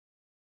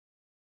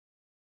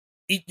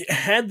it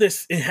had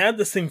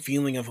the same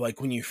feeling of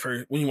like when you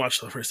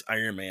watch the first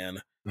Iron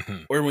Man,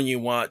 mm-hmm. or when you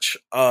watch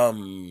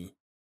Endgame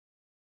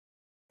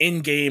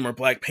or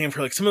Black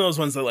Panther, like some of those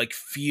ones that like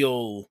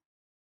feel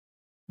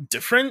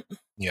different.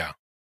 Yeah.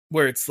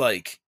 Where it's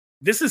like,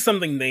 this is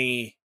something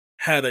they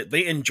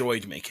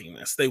enjoyed making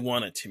this. They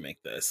wanted to make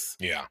this.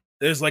 Yeah.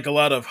 There's like a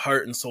lot of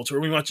heart and soul to it.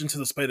 When we watch Into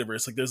the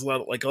Spider-Verse, like there's a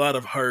lot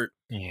of heart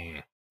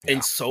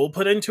and soul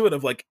put into it,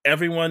 of like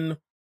everyone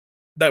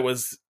that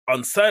was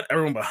on set,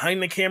 everyone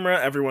behind the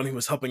camera, everyone who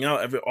was helping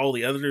out, all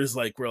the editors,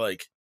 like were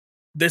like,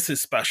 this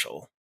is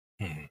special.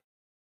 Mm-hmm.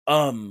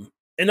 And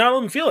not all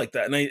of them feel like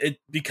that. And it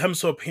becomes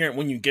so apparent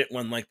when you get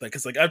one like that.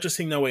 Because like after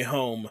seeing No Way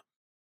Home,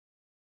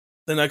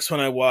 the next one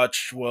I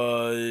watched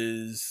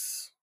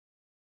was...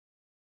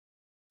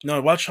 No, I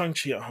watched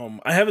Shang-Chi at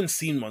home. I haven't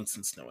seen one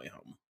since No Way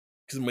Home,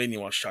 because I'm waiting to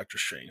watch Doctor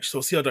Strange. So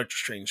we'll see how Doctor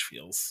Strange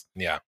feels.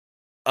 Yeah.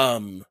 I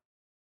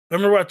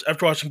remember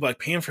after watching Black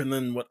Panther, and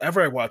then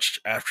whatever I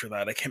watched after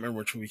that, I can't remember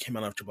which movie came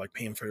out after Black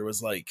Panther, it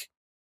was like,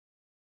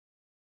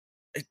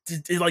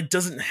 it like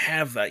doesn't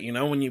have that, you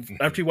know, when you Mhm.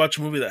 after you watch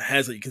a movie that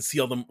has it, you can see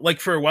all them, like,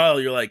 for a while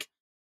you're like,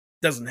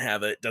 doesn't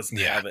have it, doesn't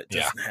Yeah, have it,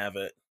 yeah, doesn't have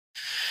it.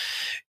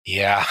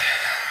 yeah,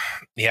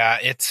 yeah.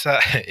 It's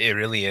it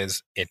really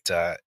is.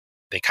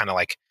 They kind of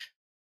like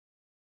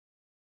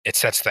it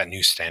sets that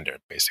new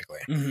standard, basically.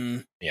 Mm-hmm.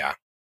 Yeah,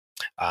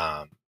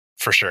 um,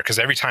 for sure. Because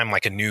every time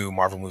like a new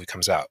Marvel movie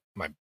comes out,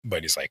 my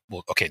buddy's like,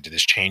 "Well, okay, did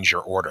this change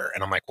your order?"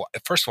 And I'm like, "Well,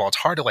 first of all, it's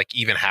hard to like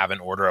even have an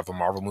order of a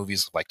Marvel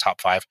movies like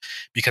top five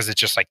because it's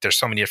just like there's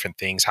so many different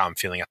things how I'm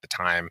feeling at the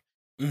time."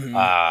 Mm-hmm.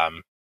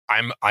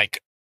 I'm like,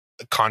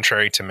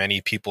 contrary to many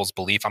people's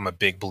belief, I'm a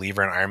big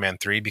believer in Iron Man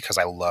 3 because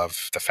I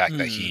love the fact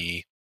that Mm-hmm.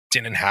 he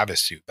didn't have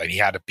his suit. Like he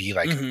had to be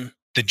like Mm-hmm.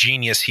 the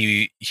genius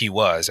he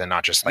was and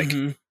not just like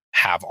Mm-hmm.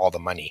 have all the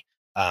money.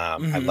 I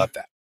Mm-hmm. love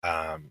that.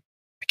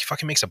 Like he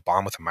fucking makes a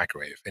bomb with a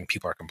microwave and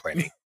people are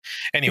complaining.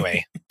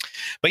 Anyway,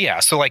 but yeah,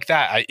 so like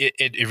that,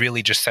 it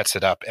really just sets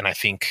it up. And I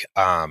think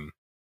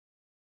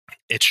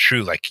it's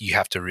true. Like you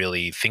have to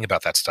really think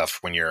about that stuff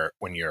when you're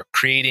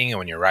creating and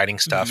when you're writing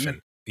stuff. Mm-hmm.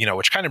 And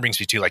which kind of brings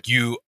me to like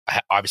you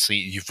obviously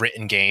you've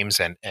written games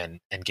and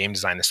game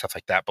design and stuff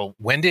like that. But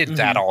when did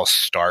that Mm-hmm. all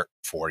start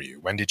for you?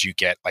 When did you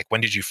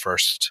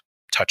first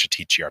touch a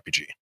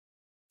TTRPG?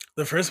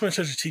 The first much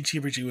touch of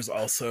TTRPG was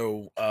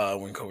also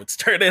when COVID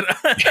started.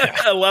 Yeah.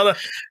 a lot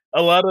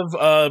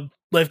of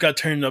life got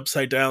turned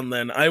upside down.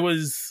 Then I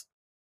was,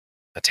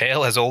 A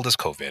tale as old as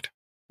COVID.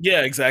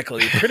 yeah,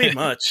 exactly, pretty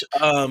much.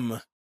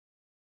 Well,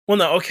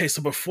 no, okay,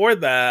 so before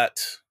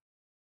that,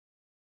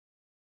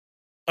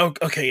 oh,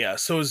 okay, yeah,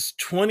 so it was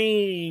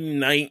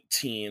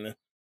 2019.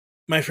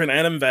 My friend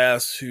Adam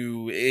Vass,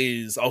 who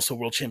is also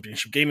World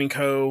Championship Gaming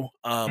Co.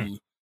 Hmm.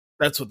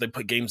 That's what they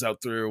put games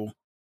out through.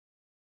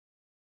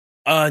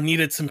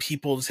 Needed some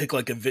people to take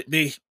like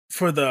they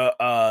for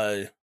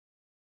the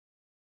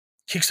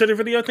Kickstarter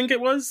video, I think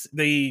it was.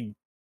 They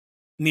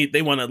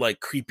wanted like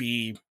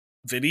creepy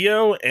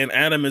video, and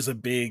Adam is a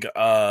big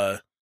DIY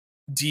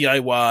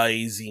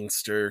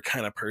zinester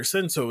kind of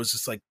person, so it was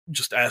just like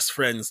just ask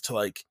friends to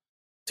like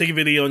take a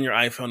video on your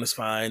iPhone is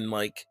fine,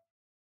 like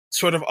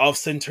sort of off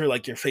center,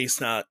 like your face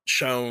not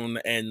shown,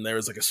 and there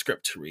was like a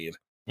script to read.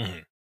 Hmm.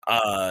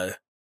 Uh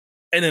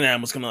and then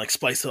Adam was gonna like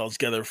splice it all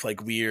together with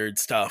like weird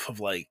stuff of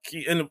like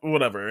and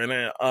whatever.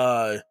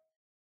 And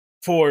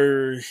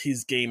for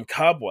his game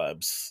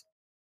Cobwebs.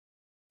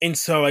 And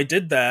so I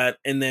did that,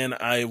 and then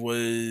I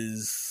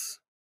was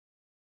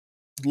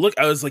like,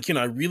 I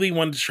really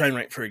wanted to try and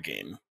write for a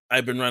game.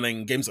 I've been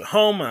running games at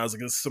home, and I was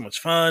like, this is so much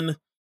fun.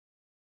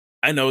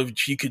 I know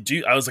you could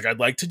do. I was like, I'd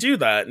like to do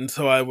that, and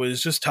so I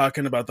was just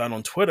talking about that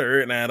on Twitter,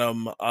 and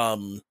Adam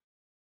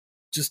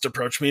just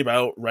approached me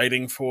about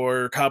writing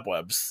for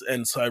Cobwebs,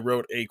 and so I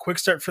wrote a quick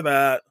start for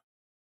that.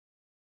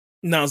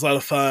 And that was a lot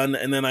of fun,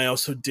 and then I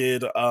also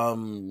did.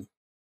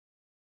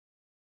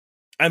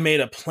 I made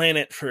a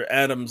planet for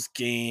Adam's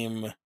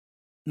game,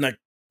 ne-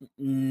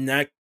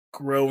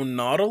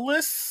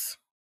 Necronautilus.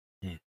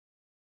 Hmm.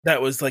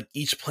 That was like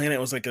each planet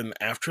was like an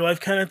afterlife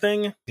kind of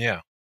thing.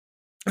 Yeah.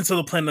 And so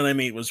the planet I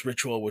made was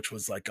Ritual, which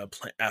was like a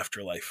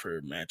afterlife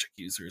for magic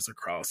users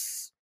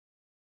across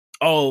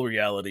all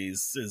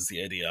realities, is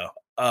the idea.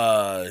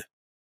 It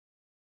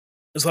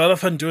was a lot of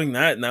fun doing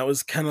that, and that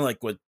was kind of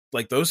like what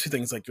like those two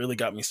things like really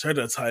got me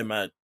started. That's how I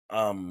met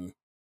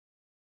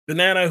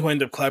Banana, who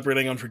ended up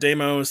collaborating on for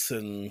Deimos,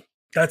 and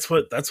that's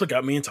what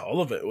got me into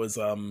all of it was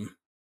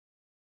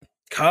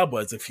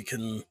Cobwebs. If you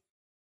can,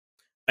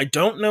 I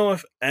don't know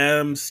if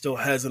Adam still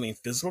has any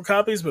physical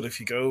copies, but if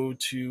you go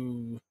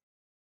to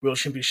World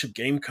Championship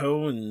Game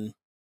Co. and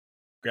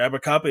grab a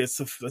copy, it's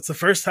the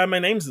first time my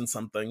name's in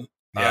something.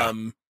 Yeah.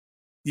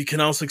 You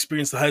can also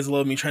experience the highs and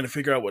lows of me trying to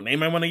figure out what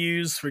name I want to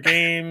use for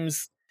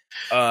games.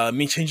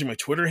 Me changing my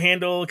Twitter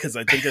handle because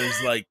I think it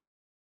was like,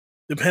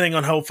 depending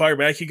on how far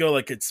back you go,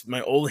 like it's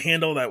my old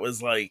handle that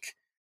was like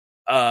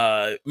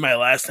my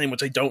last name,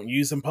 which I don't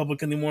use in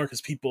public anymore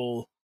because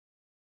people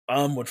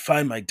would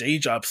find my day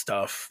job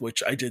stuff,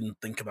 which I didn't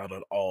think about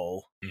at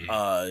all.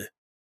 Mm-hmm.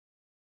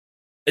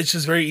 It's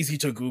just very easy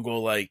to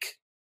Google like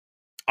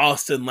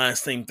Austin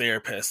last name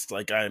therapist.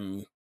 Like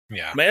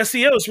Yeah. my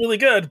SEO is really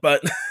good,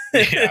 but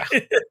Yeah.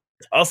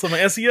 also my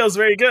SEO is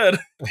very good.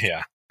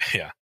 Yeah.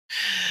 Yeah.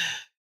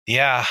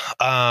 Yeah.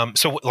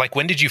 So like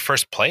when did you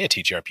first play a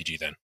TTRPG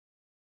then?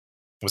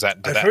 Was that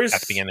at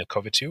the beginning of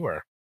COVID too,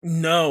 or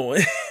no?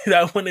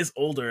 That one is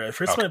older. The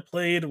first okay. one I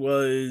played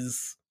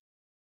was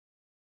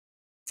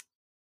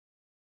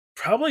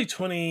probably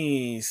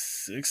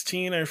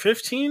 2016 or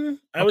 15,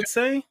 I would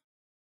say.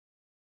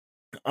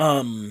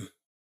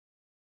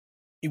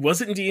 It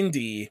wasn't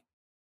D&D.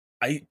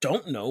 I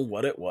don't know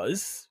what it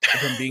was,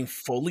 if I'm being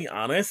fully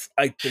honest.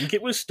 I think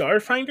it was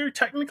Starfinder,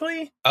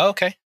 technically. Oh,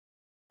 okay.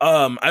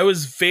 I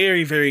was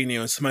very, very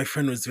new, so my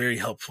friend was very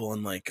helpful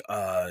in like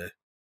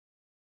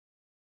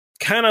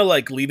kind of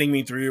like leading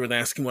me through and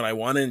asking what I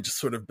wanted and just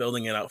sort of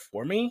building it out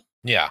for me.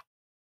 Yeah.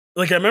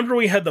 Like I remember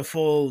we had the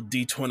full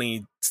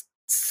D20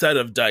 set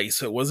of dice,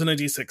 so it wasn't a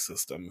D6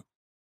 system.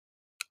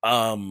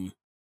 I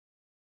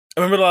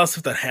remember a lot of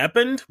stuff that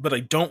happened, but I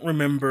don't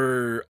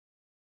remember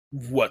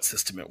what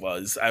system it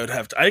was.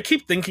 I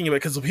keep thinking of it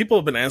because people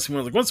have been asking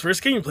me, like, what's the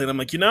first game you played? I'm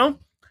like,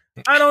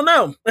 I don't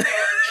know.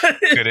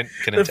 couldn't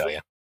tell you.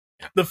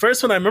 Yeah. The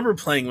first one I remember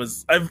playing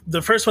was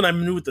the first one I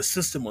knew what the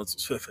system was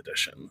 5th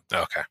edition.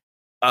 Okay.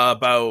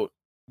 About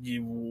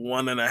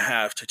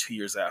 1.5 to 2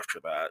 years after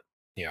that.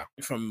 Yeah.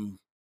 If I'm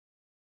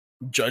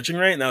judging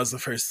right, and that was the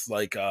first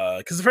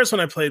because the first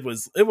one I played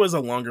was a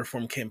longer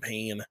form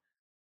campaign.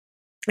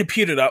 It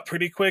petered out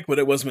pretty quick, but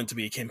it was meant to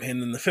be a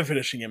campaign. And the 5th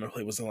edition game I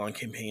played was a long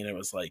campaign. It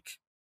was like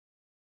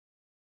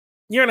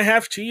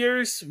 1.5, 2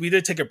 years. We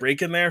did take a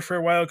break in there for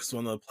a while because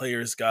one of the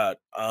players got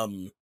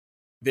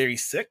very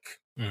sick.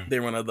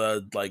 They're one of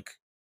the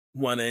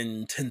 1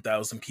 in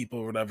 10,000 people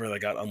or whatever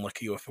that got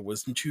unlucky with a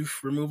wisdom tooth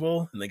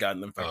removal, and they got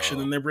an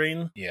infection in their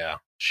brain. Yeah,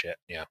 shit,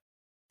 yeah.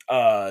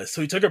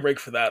 So we took a break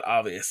for that,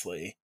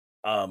 obviously.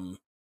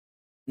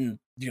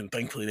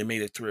 Thankfully they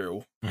made it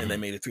through, and they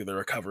made it through the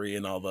recovery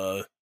and all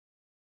the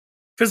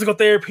physical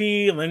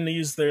therapy, and then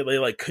they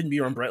couldn't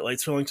be around bright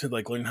lights for long to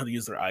learn how to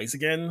use their eyes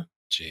again.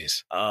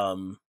 Jeez.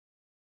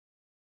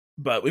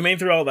 But we made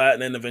through all that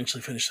and then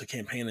eventually finished the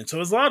campaign, and so it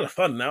was a lot of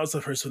fun. And that was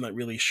the first one that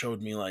really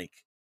showed me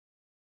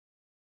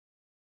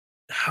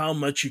how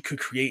much you could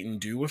create and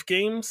do with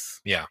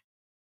games. Yeah.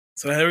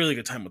 So I had a really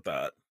good time with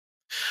that.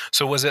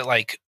 So was it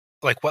like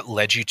what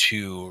led you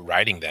to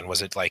writing then?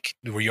 Was it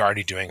were you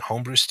already doing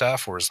homebrew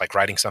stuff, or was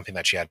writing something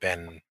that you had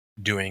been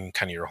doing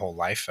kind of your whole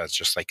life as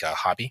just a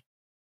hobby?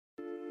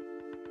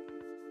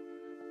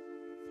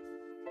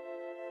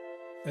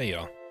 Hey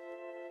y'all.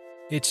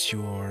 It's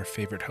your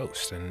favorite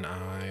host, and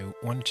I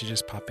wanted to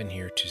just pop in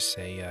here to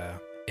say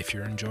if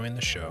you're enjoying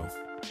the show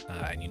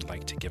and you'd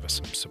like to give us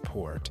some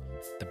support,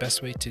 the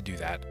best way to do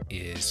that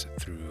is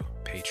through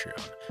Patreon.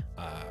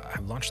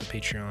 I've launched the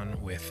Patreon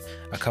with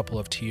a couple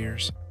of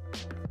tiers.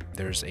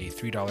 There's a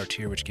 $3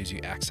 tier, which gives you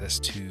access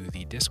to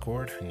the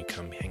Discord, and you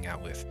come hang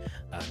out with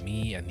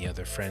me and the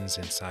other friends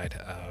inside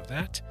of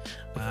that,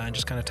 and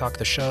just kind of talk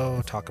the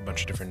show, talk a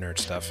bunch of different nerd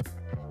stuff.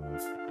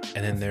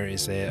 And then there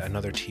is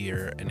another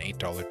tier, an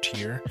 $8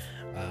 tier,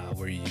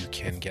 where you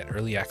can get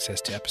early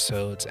access to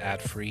episodes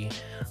ad-free.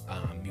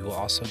 You will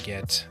also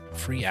get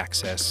free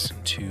access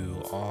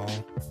to all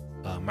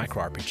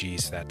micro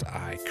RPGs that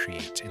I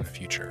create in the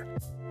future.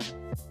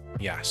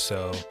 Yeah,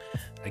 so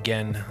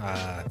again,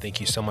 thank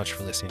you so much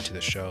for listening to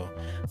the show.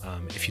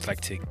 If you'd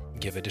like to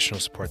give additional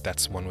support,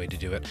 that's one way to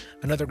do it.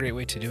 Another great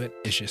way to do it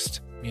is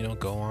just,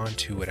 go on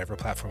to whatever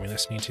platform you're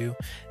listening to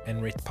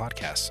and rate the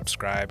podcast,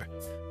 subscribe,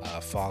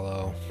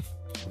 follow,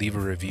 leave a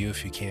review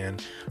if you can.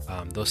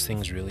 Those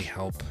things really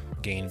help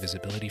gain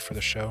visibility for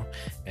the show,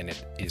 and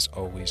it is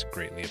always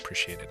greatly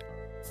appreciated.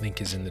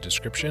 Link is in the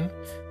description.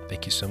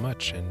 Thank you so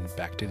much, and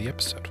back to the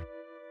episode.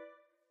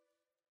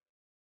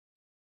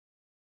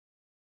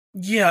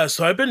 Yeah,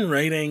 so I've been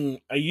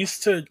writing.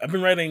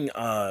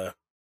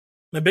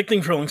 My big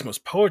thing for a long time was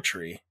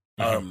poetry.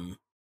 I've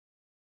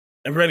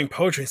been writing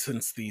poetry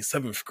since the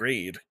 7th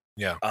grade.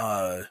 Yeah.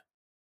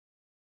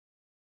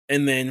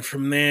 And then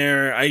from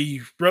there, I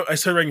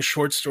started writing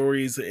short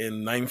stories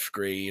in 9th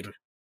grade.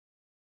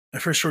 My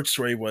first short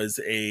story was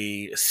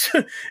it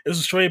was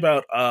a story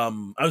about I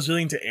was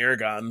really into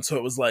Aragon, so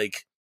it was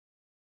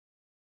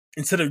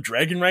instead of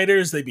dragon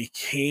riders, they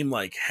became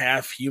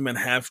half human,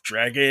 half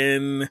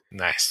dragon.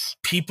 Nice.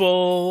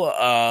 People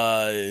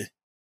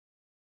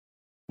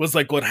was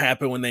what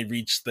happened when they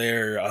reached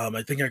their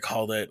I think I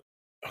called it,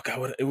 oh god,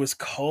 what it was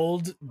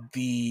called,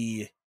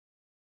 the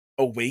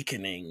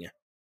Awakening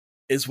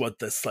is what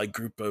this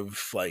group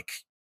of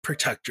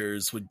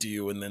protectors would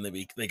do, and then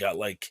they got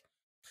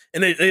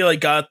and they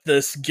got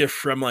this gift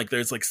from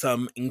there's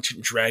some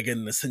ancient dragon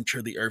in the center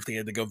of the earth they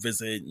had to go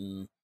visit,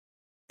 and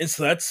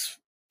so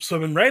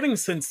I've been writing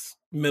since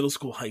middle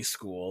school, high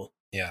school.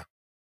 Yeah.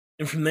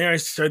 And from there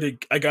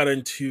I got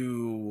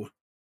into,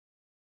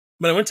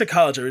 when I went to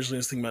college, I originally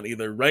was thinking about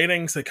either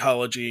writing,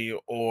 psychology,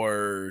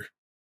 or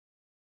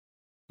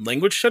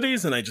language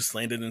studies, and I just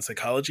landed in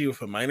psychology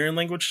with a minor in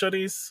language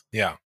studies.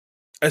 Yeah.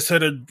 I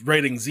started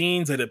writing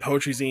zines. I did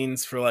poetry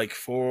zines for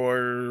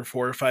 4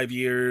 or 5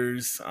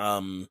 years.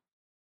 And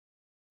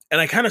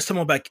I kind of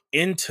stumbled back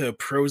into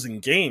prose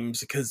and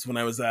games because when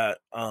I was at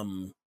a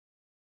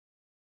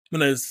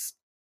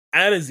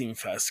zine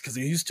fest, because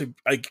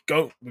I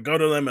go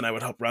to them and I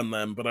would help run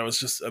them, but I was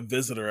just a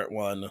visitor at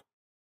one,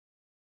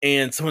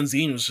 and someone's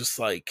zine was just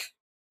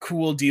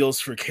cool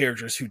deals for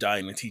characters who die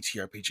in a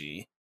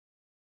TTRPG.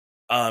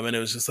 And it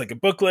was just a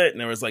booklet, and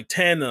there was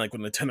 10, and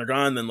when the 10 are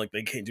gone, then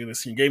they can't do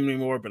this in your game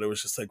anymore. But it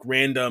was just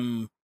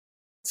random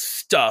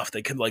stuff.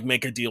 They could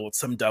make a deal with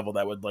some devil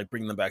that would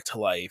bring them back to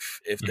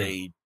life if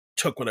they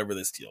took whatever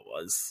this deal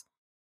was.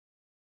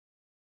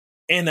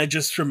 And that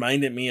just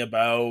reminded me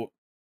about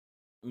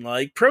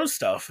pro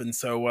stuff, and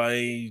so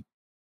I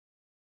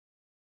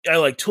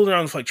tooled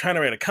around with trying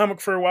to write a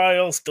comic for a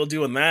while, still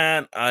doing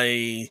that.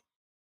 I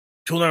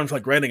tooled around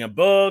with writing a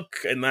book,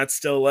 and that's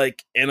still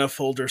in a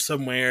folder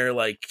somewhere,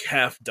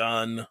 half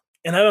done.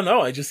 And I don't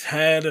know, I just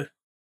had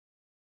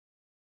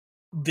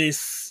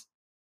this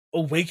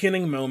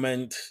awakening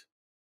moment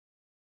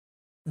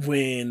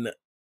when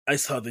I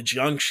saw the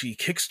Jiangxi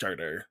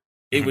Kickstarter.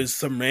 It Mhm.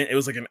 was it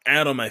was like an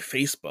ad on my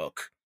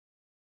Facebook.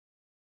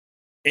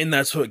 And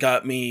that's what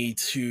got me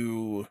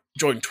to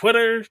join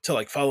Twitter, to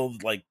like follow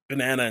like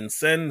Banana and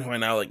Sen, who I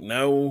now like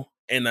know.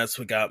 And that's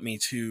what got me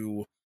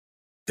to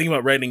think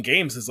about writing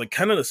games, is like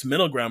kind of this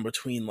middle ground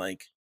between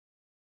like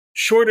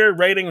shorter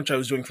writing, which I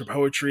was doing for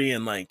poetry,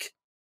 and like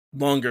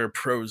longer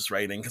prose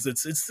writing, because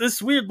it's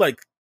this weird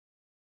like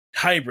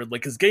hybrid,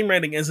 like because game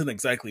writing isn't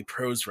exactly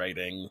prose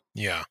writing,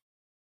 Yeah.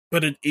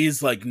 but it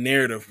is like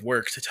narrative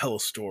work to tell a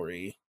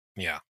story.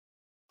 Yeah.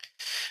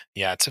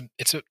 Yeah.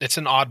 It's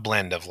an odd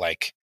blend of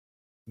like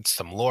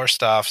some lore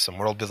stuff, some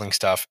world building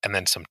stuff, and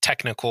then some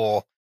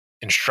technical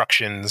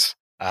instructions.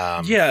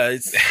 Yeah,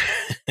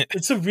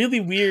 it's a really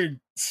weird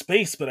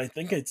space, but I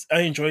think I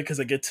enjoy it because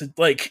I get to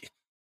like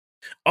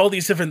all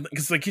these different,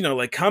 because like, you know,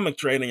 like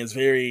comic writing is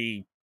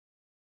very,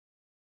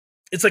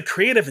 it's like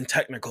creative and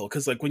technical,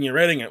 because like when you're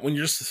writing it, when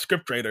you're just a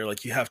script writer,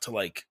 like you have to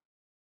like,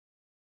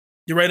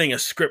 you're writing a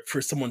script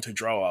for someone to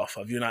draw off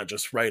of, you're not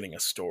just writing a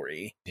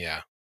story.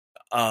 Yeah.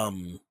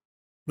 um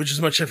which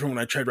is much different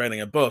when I tried writing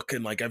a book,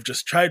 and like I've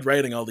just tried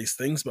writing all these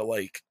things, but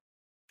like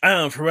I don't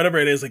know, for whatever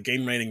it is, like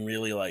game writing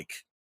really like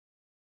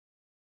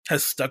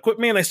has stuck with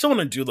me, and I still want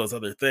to do those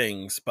other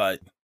things,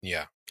 but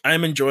Yeah.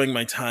 I'm enjoying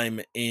my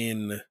time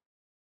in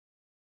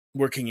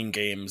working in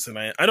games, and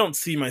I don't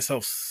see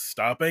myself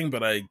stopping,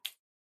 but I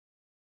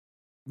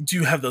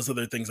do have those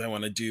other things I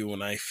want to do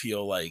when I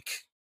feel like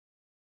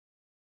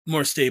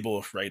more stable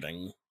with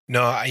writing.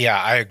 No,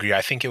 yeah, I agree.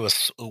 I think it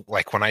was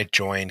like when I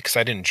joined, because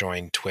I didn't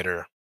join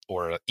Twitter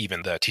or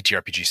even the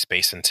TTRPG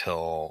space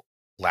until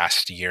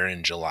last year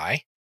in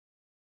July,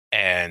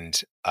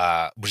 and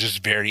was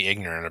just very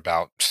ignorant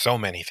about so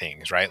many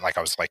things, right? Like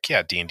I was like,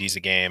 yeah, D&D's a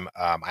game.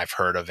 I've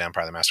heard of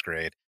Vampire the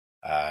Masquerade,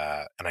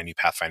 and I knew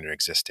Pathfinder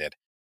existed,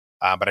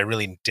 but I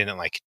really didn't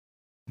like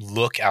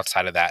look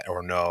outside of that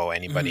or know Mhm.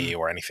 anybody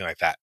or anything like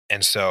that.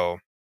 And so,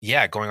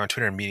 yeah, going on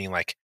Twitter and meeting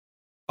like,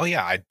 oh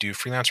yeah, I do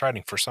freelance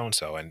writing for so and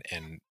so, and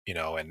you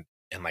know, and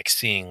like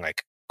seeing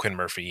like Quinn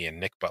Murphy and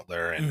Nick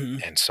Butler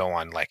Mhm. and so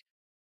on. Like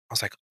I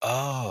was like,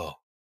 oh,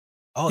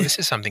 this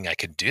is something I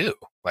could do.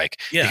 Like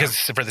Yeah. because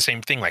for the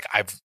same thing, like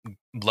I've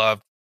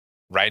loved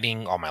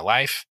writing all my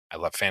life. I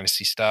love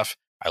fantasy stuff.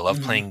 I love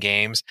Mhm. playing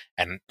games,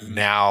 and Mhm.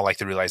 now like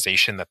the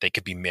realization that they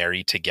could be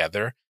married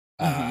together.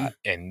 Mhm.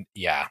 And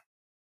yeah,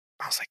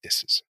 I was like,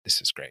 this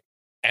is great.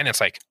 And it's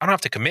like I don't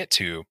have to commit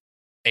to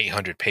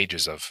 800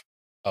 pages of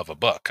a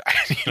book.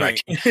 You know,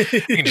 Right. I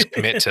can just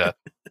commit to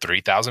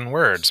 3,000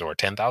 words or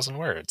 10,000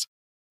 words.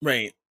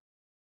 Right.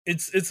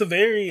 It's a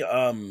very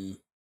I don't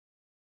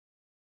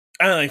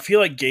know, I feel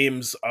like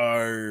games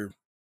are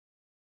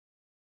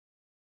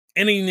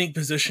in a unique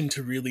position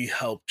to really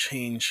help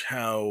change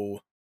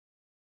how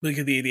look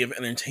at the idea of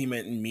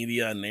entertainment and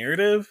media and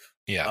narrative.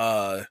 Yeah.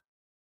 Uh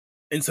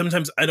and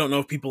sometimes I don't know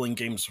if people in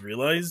games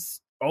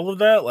realize all of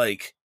that.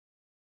 Like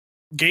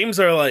games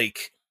are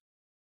like,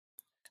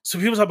 so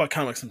people talk about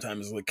comics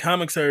sometimes. Like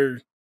comics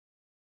are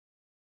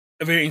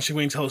a very interesting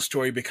way to tell a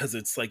story, because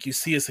it's like you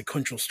see a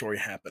sequential story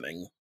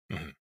happening.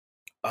 Hmm.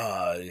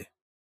 Uh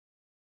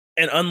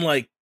and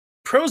unlike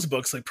prose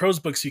books, like prose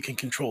books you can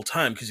control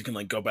time because you can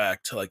like go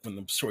back to like when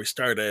the story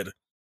started.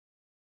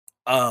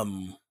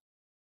 Um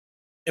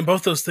and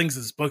both those things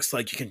is books,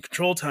 like you can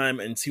control time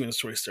and see when the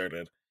story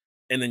started.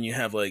 And then you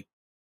have like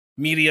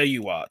media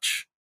you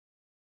watch.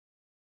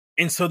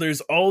 And so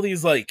there's all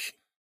these like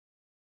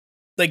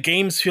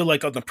games feel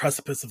like on the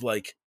precipice of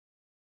like,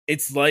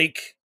 it's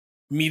like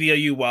media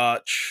you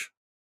watch,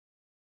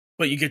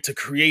 but you get to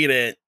create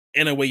it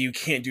in a way you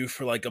can't do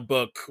for like a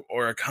book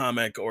or a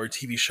comic or a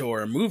TV show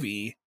or a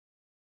movie.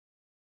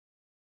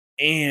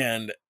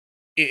 And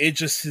it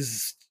just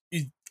is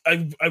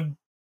I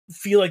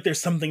feel like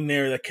there's something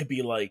there that could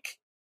be like,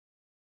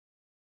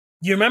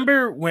 you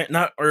remember when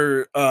not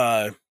or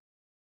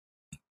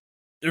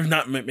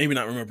not, maybe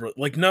not remember,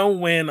 like no,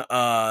 when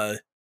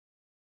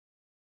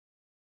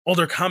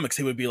older comics,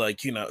 they would be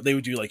like, you know, they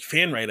would do like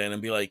fan write in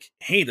and be like,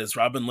 hey, does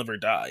Robin live or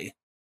die?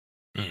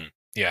 Hmm.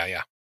 Yeah.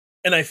 Yeah.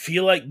 And I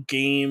feel like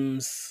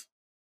games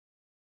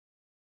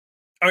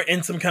are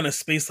in some kind of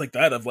space like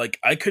that, of like,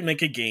 I could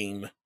make a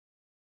game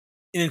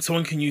and then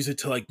someone can use it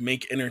to like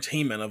make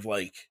entertainment of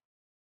like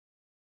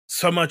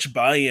so much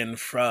buy-in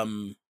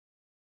from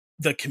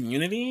the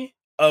community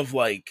of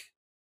like,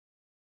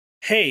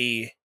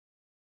 hey,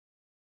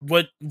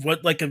 what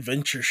like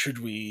adventure should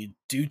we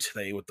do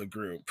today with the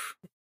group?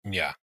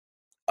 Yeah.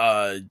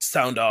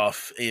 Sound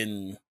off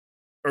in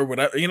or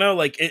whatever, you know,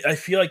 like I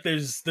feel like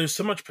there's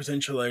so much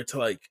potential there to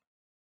like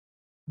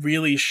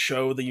really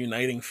show the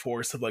uniting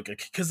force of like a,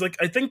 because like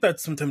I think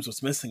that's sometimes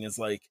what's missing is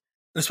like,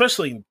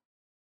 especially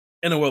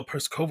in a world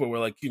post COVID where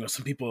like, you know,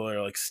 some people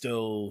are like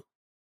still,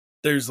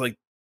 there's like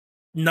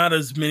not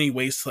as many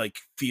ways to like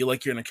feel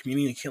like you're in a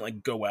community, you can't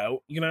like go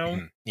out, you know.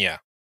 Hmm. Yeah.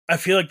 I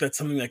feel like that's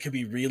something that could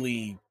be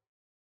really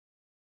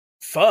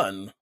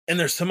fun, and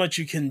there's so much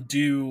you can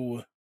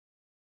do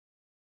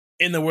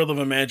in the world of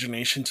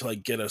imagination to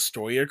like get a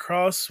story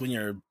across when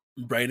you're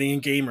writing a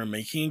game or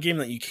making a game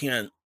that you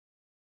can't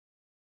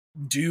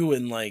do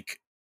in like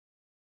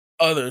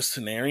other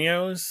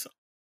scenarios.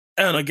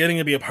 I don't know, getting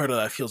to be a part of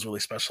that feels really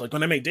special. Like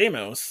when I make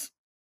Deimos,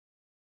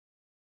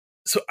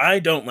 so I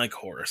don't like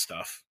horror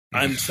stuff.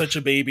 I'm such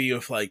a baby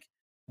of like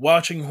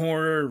watching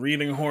horror,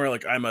 reading horror.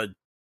 Like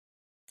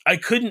I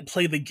couldn't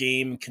play the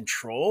game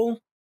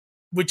Control,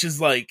 which is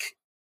like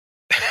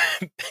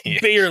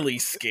barely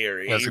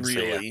scary,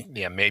 really. Say,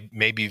 yeah,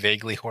 maybe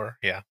vaguely horror.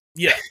 Yeah.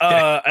 Yeah.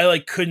 I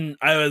like couldn't.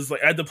 I was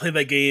like, I had to play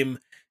that game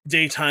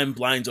daytime,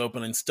 blinds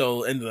open, and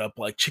still ended up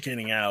like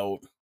chickening out.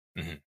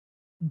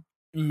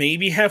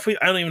 Maybe halfway.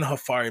 I don't even know how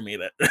far I made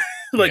it.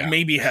 Like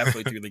maybe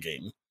halfway through the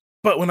game.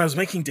 But when I was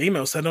making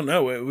Deimos, I don't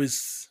know. It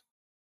was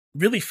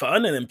really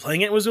fun, and then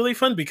playing it was really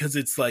fun because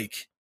it's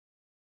like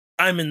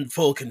I'm in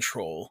full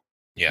control.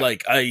 Yeah.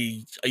 Like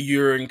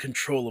you're in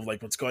control of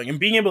like what's going, and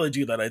being able to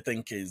do that, I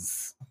think,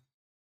 is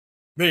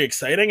very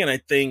exciting. And I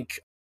think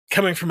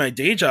coming from my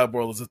day job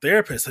world as a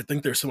therapist, I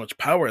think there's so much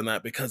power in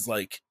that because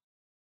like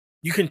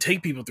you can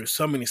take people through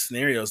so many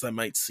scenarios that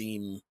might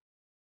seem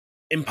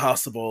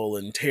impossible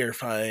and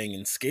terrifying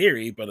and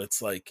scary, but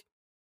it's like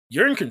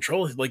you're in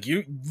control. Like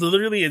you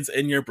literally, it's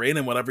in your brain,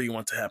 and whatever you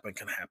want to happen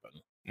can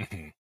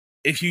happen.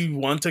 If you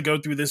want to go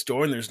through this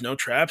door and there's no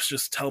traps,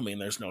 just tell me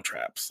and there's no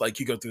traps. Like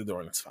you go through the door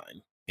and it's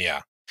fine.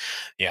 Yeah.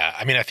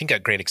 I mean, I think a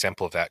great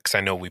example of that, because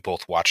I know we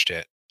both watched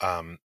it,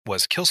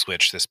 was Kill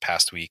Switch this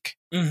past week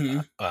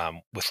with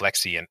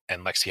Lexi,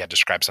 and Lexi had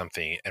described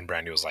something, and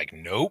Brandy was like,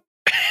 "Nope,"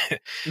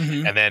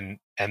 and then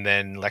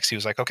Lexi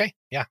was like, "Okay,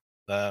 yeah,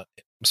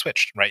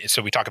 switched." Right.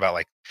 So we talk about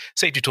like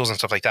safety tools and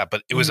stuff like that,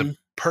 but it was a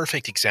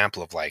perfect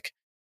example of like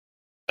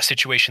a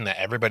situation that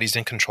everybody's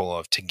in control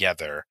of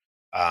together.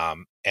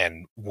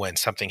 And when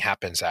something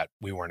happens that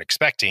we weren't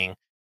expecting,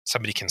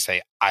 somebody can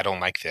say, "I don't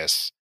like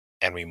this,"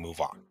 and we move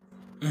on.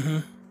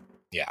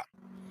 Yeah.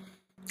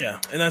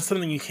 And that's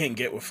something you can't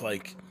get with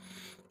like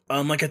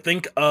I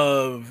think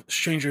of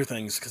Stranger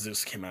Things, because it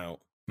just came out.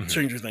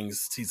 Stranger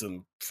Things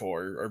season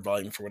 4 or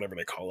volume 4, whatever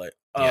they call it.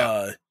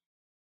 And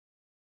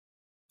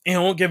I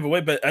won't give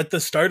away, but at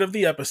the start of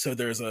the episode,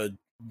 there's a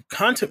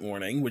content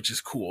warning, which is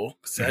cool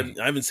because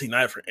I haven't seen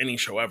that for any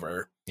show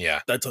ever.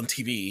 Yeah, that's on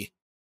TV.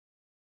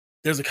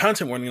 There's a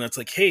content warning that's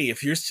like, hey,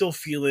 if you're still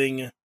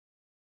feeling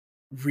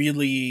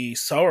really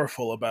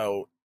sorrowful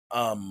about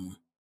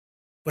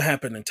what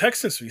happened in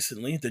Texas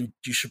recently, then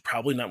you should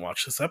probably not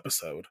watch this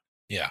episode.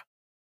 Yeah.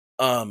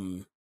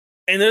 And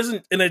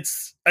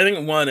it's I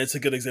think it's a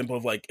good example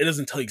of like it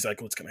doesn't tell you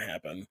exactly what's going to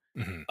happen.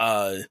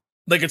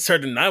 Like it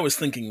started and I was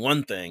thinking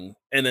one thing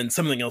and then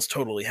something else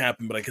totally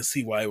happened, but I could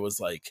see why it was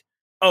like,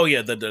 oh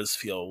yeah, that does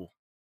feel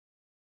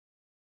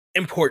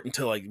important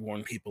to like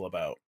warn people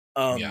about.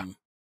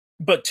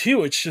 But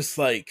two, it's just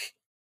like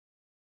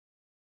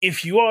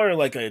if you are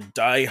like a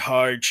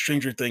diehard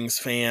Stranger Things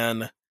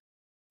fan,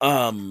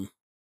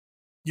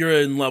 you're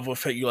in love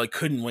with it, you like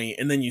couldn't wait,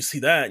 and then you see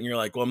that and you're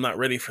like, well, I'm not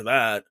ready for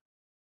that.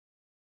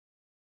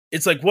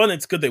 It's like, one,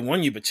 it's good they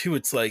won you, but two,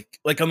 it's like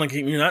I'm like,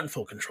 you're not in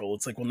full control.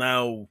 It's like, well,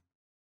 now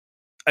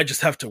I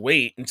just have to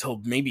wait until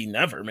maybe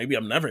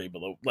I'm never able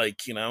to,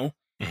 like, you know?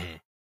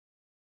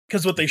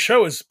 Because what they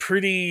show is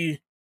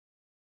pretty,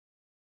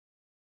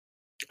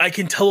 I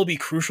can tell it'll be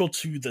crucial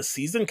to the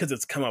season because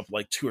it's come up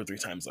like 2 or 3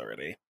 times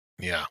already.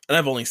 Yeah. And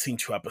I've only seen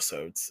 2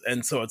 episodes.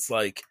 And so it's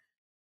like,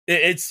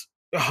 it's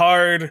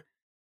hard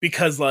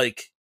because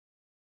like,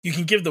 you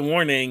can give the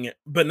warning,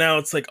 but now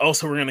it's like,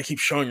 also we're going to keep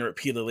showing it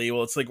repeatedly.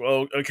 Well, it's like,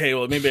 well, okay,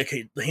 well, maybe I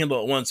can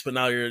handle it once, but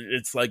now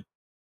it's like,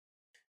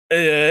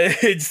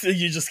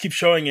 you just keep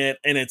showing it.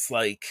 And it's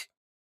like,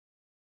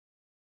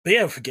 but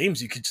yeah, for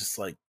games, you could just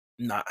like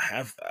not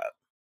have that.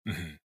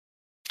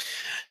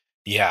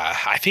 Yeah.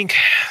 I think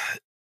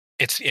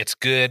it's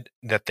good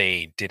that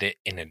they did it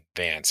in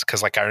advance.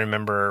 Cause like, I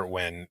remember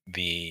when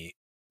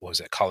what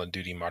was it? Call of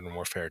Duty Modern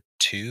Warfare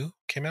 2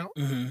 came out.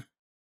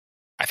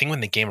 I think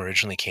when the game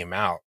originally came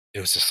out, it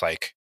was just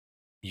like,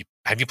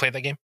 have you played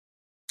that game?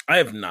 I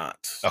have not.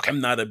 Okay. I'm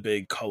not a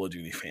big Call of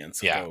Duty fan.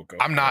 So yeah,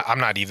 I'm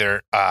not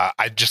either. I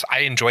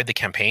enjoyed the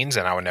campaigns,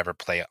 and I would never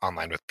play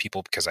online with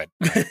people because I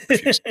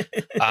refused.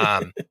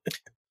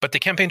 But the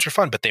campaigns were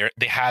fun. But they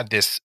had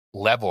this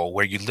level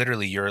where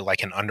you're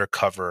like an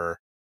undercover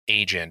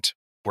agent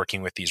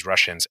working with these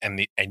Russians,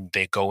 and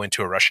they go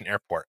into a Russian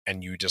airport,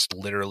 and you just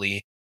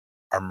literally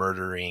are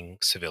murdering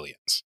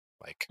civilians,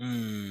 like.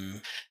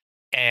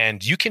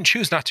 And you can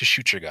choose not to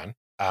shoot your gun,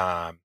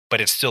 but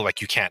it's still like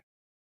you can't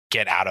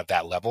get out of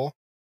that level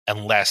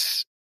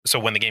unless. So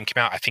when the game came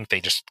out, I think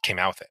they just came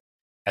out with it,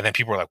 and then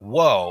people were like,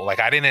 "Whoa! Like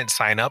I didn't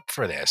sign up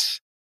for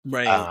this."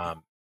 Right.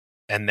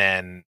 And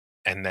then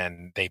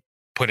they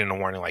put in a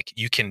warning like,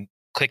 "You can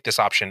click this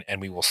option,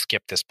 and we will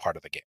skip this part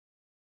of the game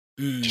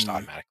just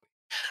automatically."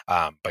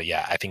 But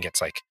yeah, I think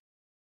it's like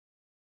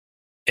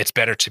it's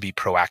better to be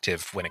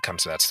proactive when it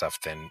comes to that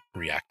stuff than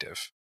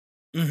reactive.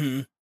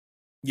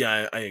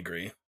 Yeah, I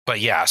agree. But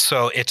yeah,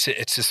 so it's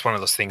just one of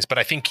those things. But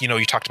I think,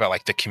 you talked about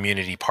like the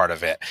community part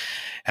of it.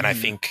 And I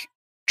think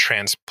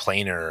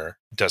Transplaner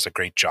does a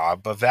great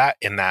job of that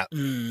in that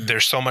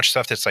there's so much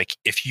stuff that's like,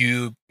 if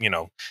you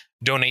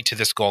donate to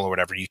this goal or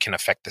whatever, you can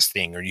affect this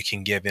thing, or you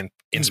can give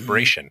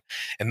inspiration.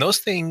 And those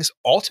things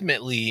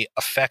ultimately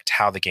affect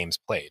how the game's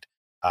played.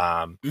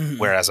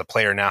 Whereas a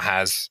player now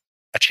has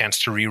a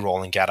chance to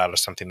re-roll and get out of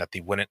something that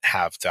they wouldn't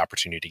have the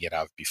opportunity to get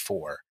out of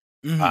before.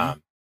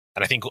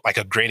 And I think like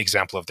a great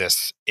example of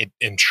this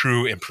in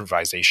true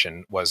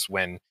improvisation was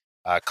when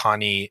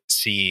Connie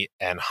C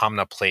and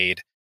Hamna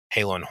played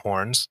Halo and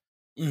Horns.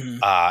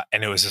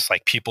 And it was just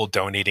like people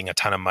donating a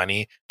ton of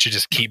money to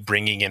just keep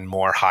bringing in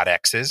more hot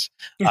X's.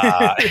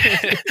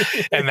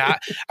 And that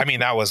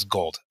was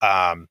gold.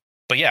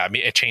 But yeah, I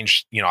mean, it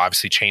changed,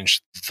 obviously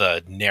changed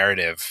the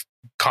narrative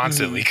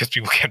constantly because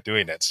people kept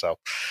doing it. So,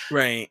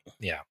 right.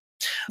 Yeah.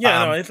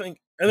 Yeah. No, I think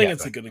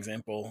it's a good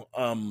example.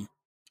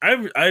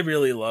 I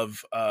really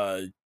love,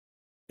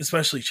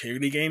 especially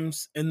charity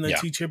games in the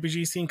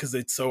TTRPG scene, because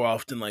it's so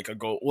often like a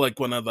goal, like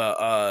one of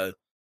the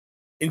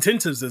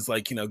intensives is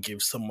like,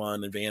 give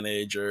someone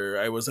advantage, or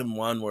I was in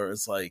one where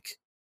it's like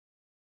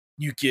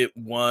you get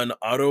one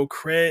auto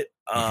crit,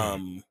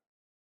 and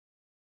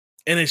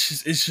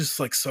it's just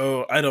like,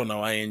 so I don't know,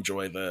 I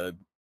enjoy the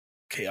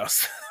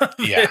chaos.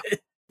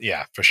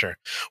 Yeah, for sure.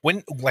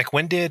 When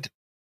did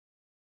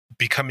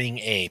becoming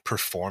a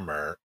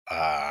performer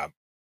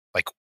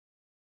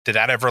did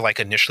that ever like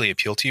initially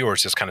appeal to you, or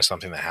is this kind of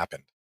something that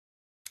happened?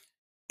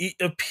 It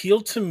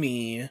appealed to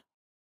me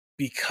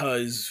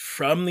because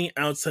from the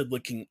outside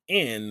looking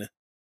in,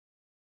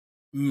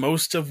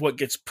 most of what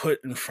gets put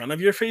in front of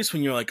your face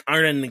when you're like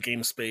aren't in the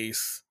game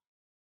space,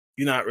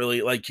 you're not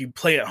really like, you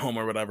play at home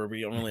or whatever, but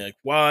you don't really like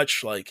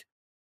watch. Like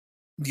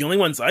the only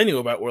ones I knew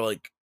about were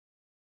like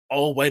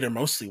all white or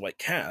mostly white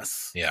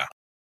casts. Yeah.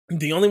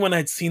 The only one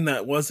I'd seen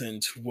that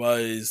wasn't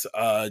was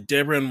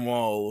Deborah and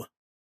Wall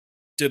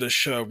did a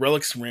show,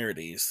 Relics and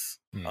Rarities,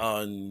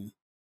 on,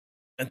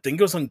 I think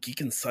it was on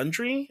Geek and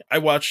Sundry. I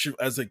watched it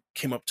as it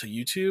came up to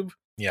YouTube.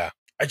 Yeah.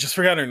 I just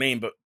forgot her name,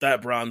 but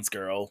that bronze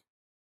girl.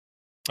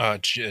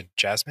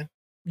 Jasmine?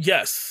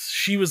 Yes,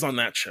 she was on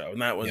that show,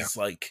 and that was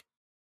like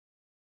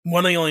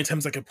one of the only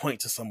times I could point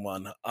to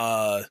someone.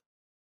 I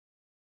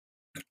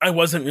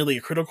wasn't really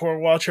a Critical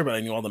Role watcher, but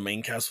I knew all the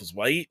main cast was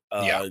white.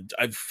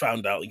 I've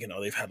found out,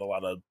 they've had a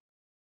lot of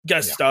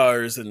guest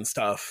stars and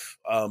stuff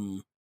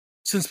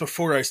since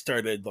before I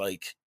started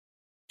like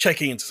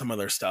checking into some of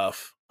their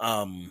stuff.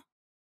 And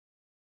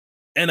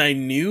I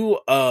knew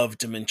of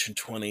Dimension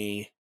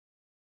 20,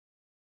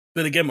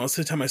 but again, most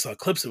of the time I saw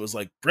clips, it was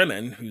like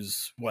Brennan,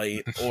 who's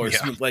white, or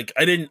something. Like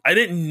I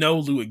didn't know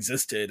Lou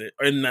existed,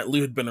 and that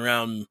Lou had been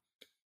around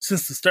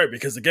since the start,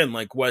 because again,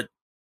 like what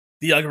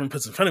the algorithm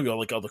puts in front of you are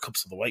like all the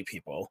clips of the white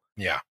people.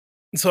 Yeah.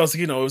 So I was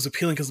like, it was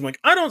appealing because I'm like,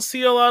 I don't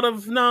see a lot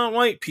of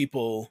non-white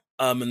people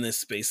in this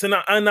space. And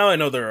now I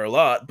know there are a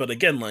lot, but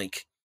again,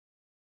 like,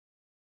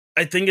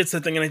 I think it's the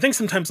thing, and I think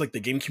sometimes like the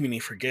game community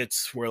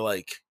forgets where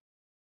like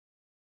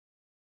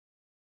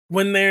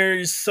when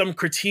there's some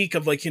critique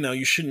of like,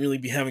 you shouldn't really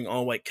be having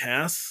all white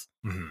casts.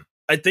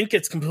 I think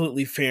it's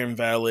completely fair and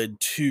valid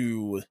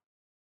to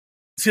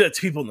see that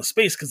to people in the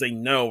space, because they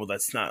know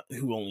that's not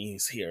who only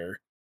is here.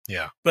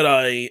 Yeah. But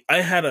I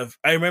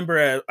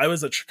remember I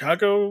was at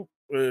Chicago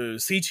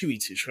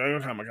C2E2 Chicago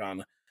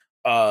Comic-Con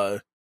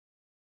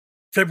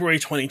February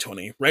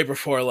 2020, right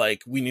before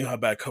like we knew how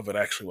bad COVID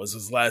actually was. It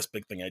was the last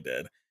big thing I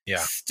did. Yeah.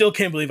 Still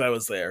can't believe I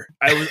was there.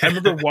 I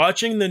remember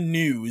watching the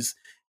news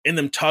and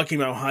them talking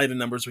about how high the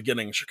numbers were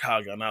getting in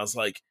Chicago, and I was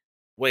like,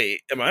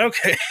 wait, am I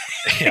okay?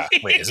 Yeah.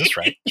 Wait, is this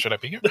right? Should I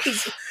be here?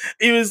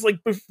 It was like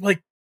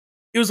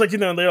it was like,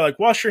 they're like,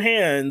 wash your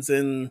hands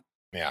and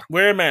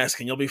wear a mask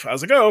and you'll be fine. I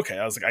was like, oh, okay.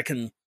 I was like, I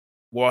can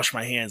wash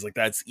my hands. Like,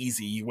 that's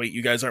easy. Wait,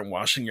 you guys aren't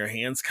washing your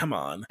hands? Come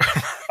on.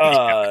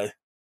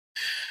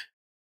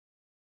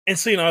 And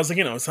so, I was like,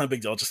 it's not a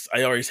big deal. Just,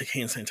 I already take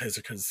hand sanitizer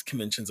because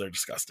conventions are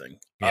disgusting.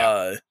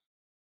 Yeah.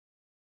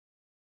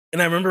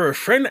 And I remember a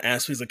friend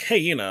asked me, he's like,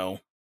 hey,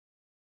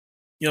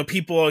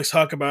 people always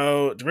talk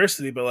about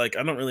diversity, but like,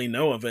 I don't really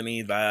know of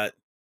any that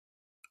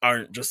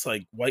aren't just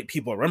like white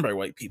people or run by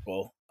white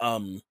people.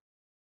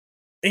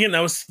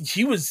 Again,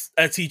 he was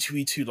at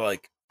C2E2 to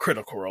like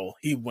Critical Role.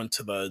 He went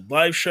to the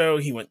live show.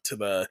 He went to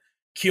the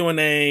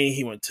Q&A.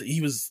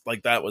 He was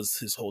like, that was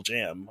his whole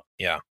jam.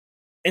 Yeah.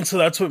 And so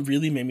that's what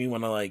really made me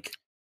want to like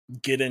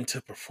get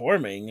into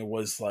performing. It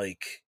was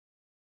like,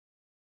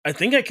 I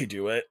think I could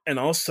do it. And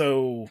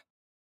also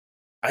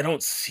I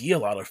don't see a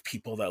lot of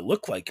people that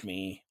look like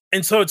me.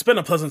 And so it's been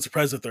a pleasant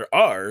surprise that there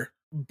are,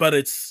 but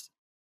it's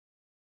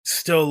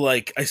still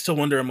like, I still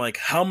wonder, I'm like,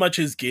 how much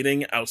is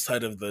getting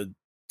outside of the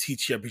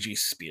TTRPG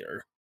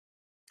sphere?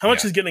 How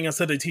much is getting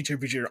outside of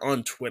TTRPG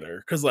on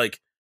Twitter? Because like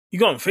you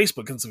go on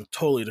Facebook and it's a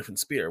totally different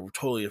sphere with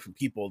totally different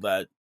people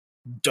that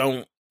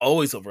don't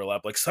always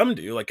overlap. Like some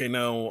do. Like I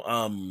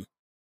know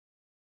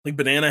like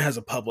Banana has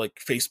a public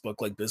Facebook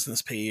like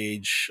business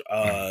page.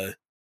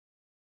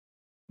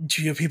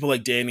 You have people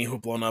like Danny who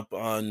have blown up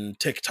on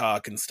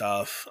TikTok and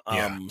stuff.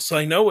 So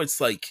I know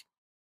it's like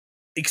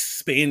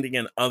expanding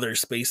in other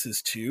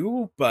spaces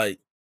too, but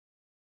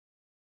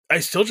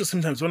I still just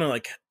sometimes wonder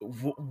like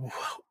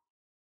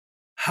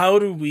how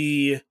do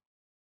we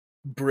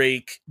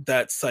break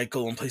that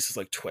cycle in places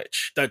like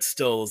Twitch. That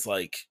still is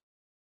like,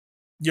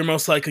 you're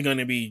most likely going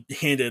to be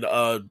handed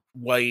a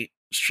white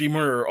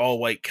streamer or all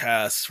white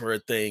cast for a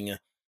thing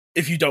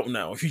if you don't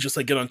know. If you just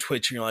like get on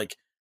Twitch and you're like,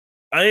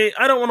 I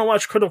don't want to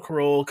watch Critical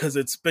Role because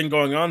it's been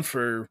going on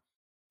for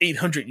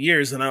 800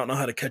 years and I don't know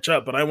how to catch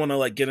up, but I want to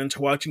like get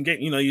into watching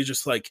game. You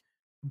just like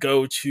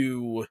go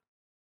to.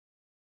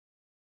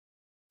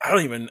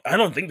 I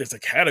don't think there's a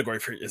category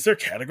for. Is there a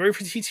category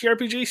for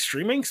TTRPG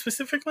streaming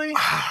specifically?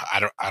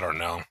 I don't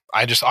know.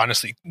 I just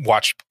honestly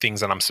watch things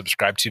that I'm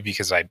subscribed to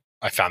because I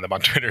found them on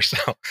Twitter. So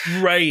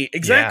right,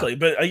 exactly.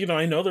 Yeah. But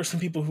I know there's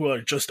some people who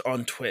are just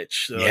on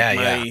Twitch. So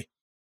yeah.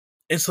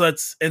 And so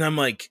and I'm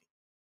like,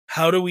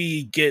 how do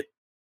we get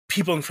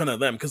people in front of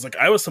them? Because like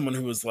I was someone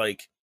who was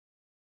like,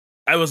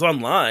 I was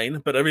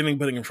online, but everything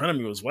putting in front of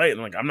me was white,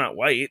 and like I'm not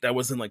white. That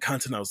wasn't like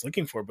content I was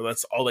looking for, but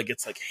that's all that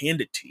gets like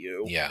handed to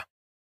you.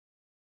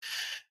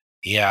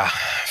 Yeah,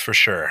 for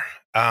sure.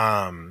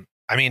 I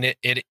mean,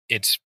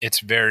 it's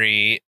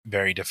very,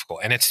 very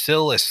difficult, and it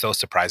still is so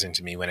surprising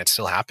to me when it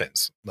still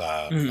happens.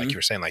 Like you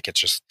were saying, like it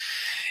just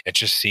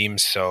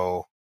seems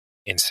so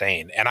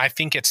insane, and I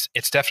think it's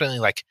definitely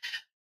like,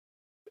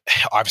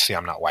 obviously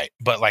I'm not white,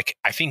 but like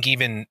I think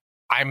even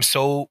I'm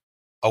so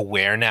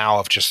aware now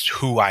of just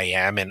who I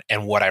am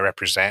and what I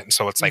represent. And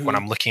so it's like when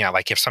I'm looking at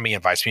like if somebody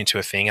invites me into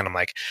a thing and I'm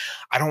like,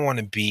 I don't want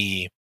to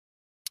be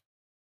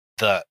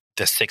the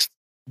sixth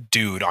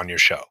dude on your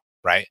show,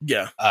 right?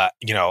 Yeah.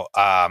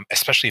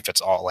 Especially if it's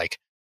all like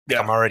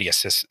I'm already a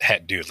cis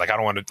het dude. Like I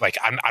don't want to like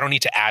I don't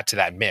need to add to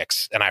that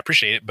mix, and I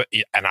appreciate it, but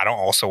and I don't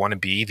also want to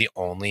be the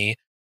only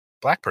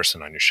Black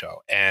person on your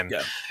show. And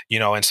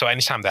and so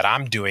anytime that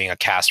I'm doing a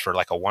cast for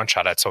like a one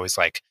shot, it's always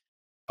like,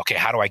 okay,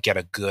 how do I get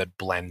a good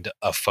blend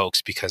of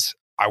folks? Because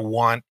I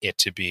want it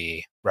to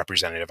be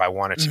representative. I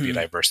want it to be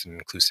diverse and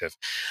inclusive.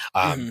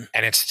 And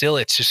it's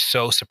just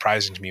so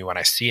surprising to me when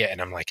I see it,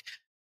 and I'm like,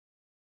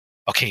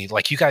 okay,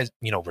 like you guys,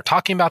 we're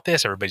talking about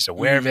this, everybody's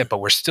aware of it, but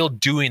we're still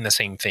doing the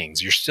same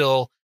things. You're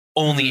still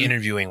only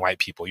interviewing white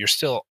people. You're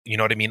still, you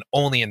know what I mean?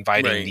 Only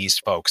inviting these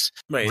folks,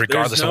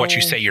 regardless of what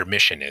you say your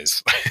mission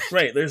is.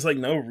 Right. There's like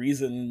no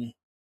reason.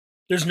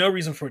 There's no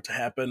reason for it to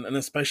happen. And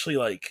especially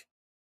like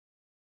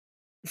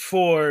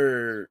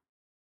for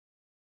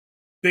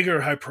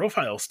bigger high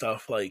profile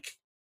stuff, like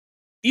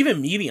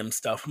even medium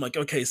stuff, I'm like,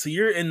 okay, so if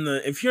you're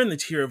in the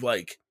tier of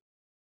like,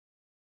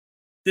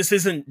 this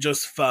isn't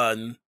just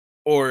fun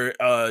or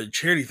a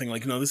charity thing,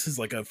 like, no, this is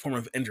like a form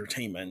of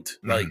entertainment.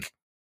 Like,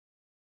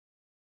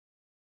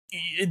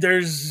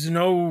 there's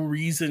no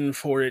reason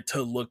for it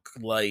to look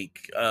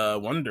like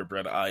Wonder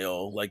Bread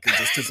aisle. Like, it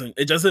just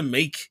doesn't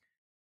make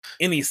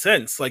any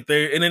sense. Like,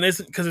 and it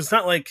isn't, because it's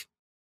not like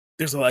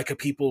there's a lack of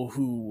people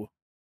who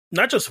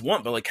not just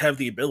want, but like have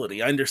the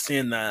ability. I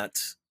understand that,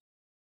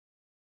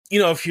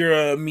 if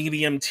you're a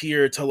medium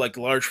tier to like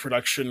large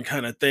production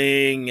kind of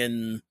thing,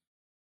 and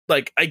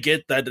like I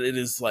get that it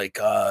is like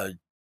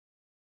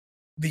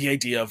the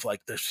idea of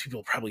like there's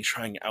people probably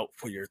trying out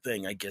for your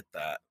thing. I get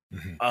that.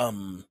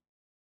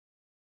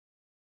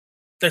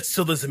 That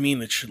still doesn't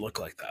mean it should look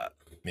like that.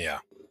 Yeah.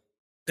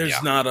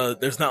 There's not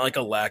like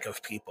a lack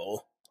of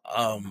people.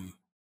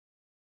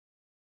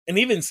 And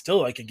even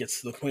still, like it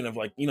gets to the point of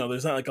like,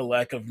 there's not like a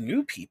lack of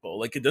new people.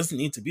 Like it doesn't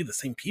need to be the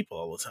same people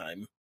all the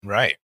time.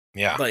 Right.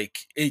 Yeah. Like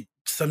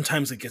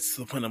sometimes it gets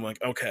to the point I'm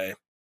like, okay,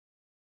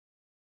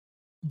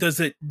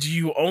 do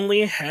you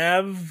only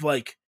have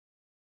like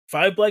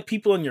 5 Black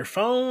people on your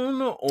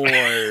phone,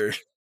 or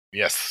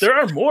yes, there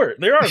are more,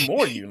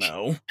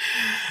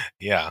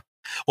 Yeah.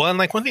 Well, and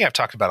like one thing I've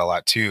talked about a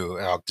lot too,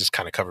 and I'll just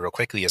kind of cover real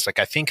quickly, is like,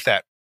 I think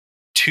that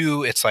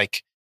too, it's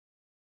like,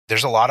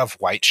 there's a lot of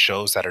white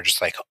shows that are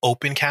just like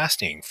open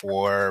casting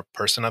for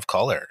person of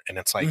color. And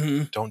it's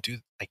like, don't do,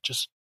 like,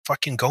 just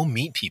fucking go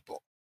meet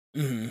people.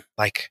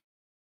 Like,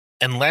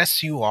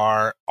 unless you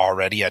are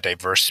already a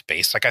diverse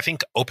space, like I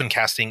think open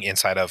casting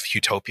inside of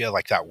Utopia,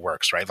 like that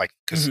works, right? Like,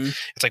 because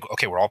it's like,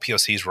 okay, we're all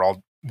POCs, we're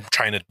all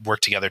trying to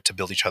work together to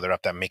build each other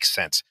up. That makes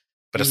sense.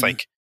 But it's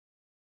like,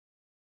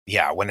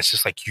 yeah, when it's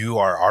just like you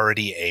are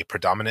already a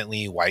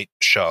predominantly white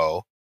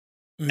show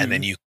and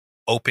then you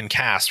open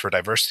cast for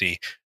diversity,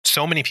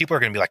 so many people are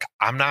going to be like,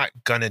 I'm not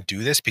going to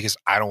do this because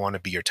I don't want to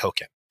be your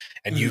token.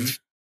 And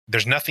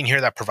there's nothing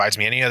here that provides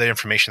me any other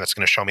information that's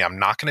going to show me I'm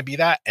not going to be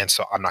that. And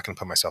so I'm not going to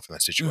put myself in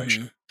that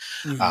situation.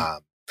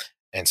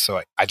 And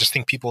so I just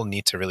think people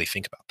need to really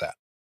think about that.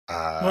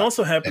 What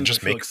also happens,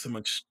 just like so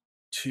much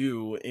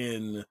too,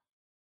 in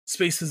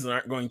spaces that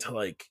aren't going to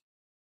like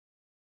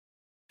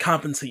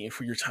compensate you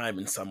for your time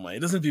in some way. It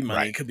doesn't be money.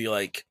 Right. It could be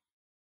like,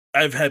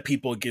 I've had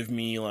people give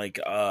me like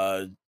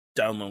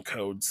download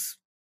codes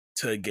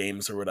to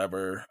games or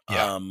whatever.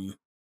 Yeah.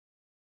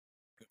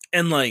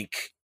 And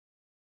like,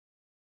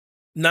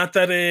 not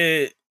that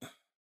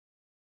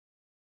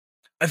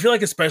I feel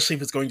like, especially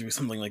if it's going to be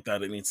something like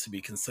that, it needs to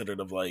be considered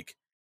of like,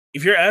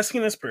 if you're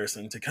asking this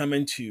person to come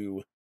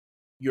into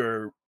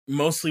your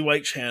mostly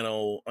white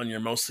channel on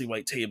your mostly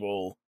white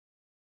table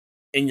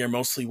in your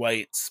mostly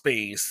white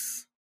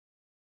space,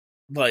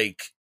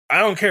 like, I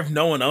don't care if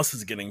no one else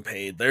is getting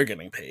paid; they're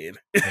getting paid.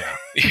 Yeah,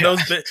 yeah.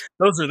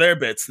 those are their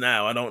bits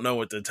now. I don't know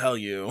what to tell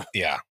you.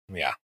 Yeah,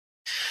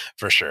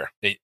 for sure.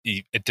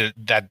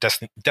 That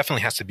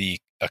definitely has to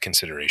be a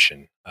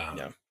consideration.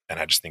 Yeah. And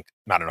I just think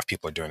not enough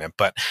people are doing it.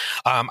 But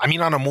I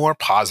mean, on a more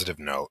positive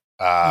note,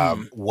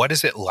 what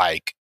is it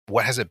like?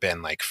 What has it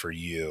been like for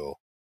you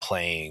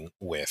playing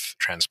with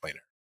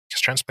Transplaner?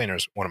 Because Transplaner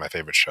is one of my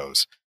favorite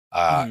shows.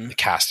 The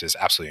cast is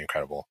absolutely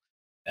incredible.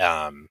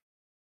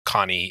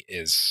 Connie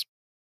is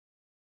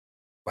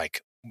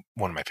like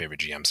one of my favorite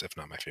GMs, if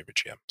not my favorite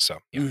GM. So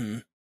yeah.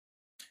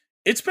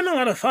 It's been a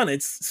lot of fun.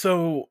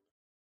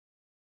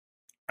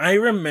 I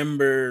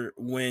remember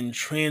when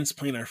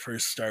Transplaner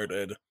first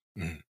started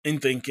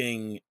and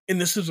thinking,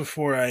 and this was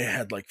before I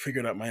had like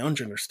figured out my own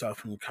gender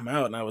stuff and come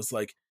out, and I was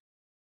like,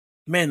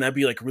 man, that'd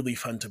be like really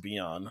fun to be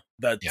on.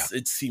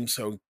 It seems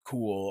so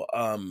cool.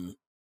 And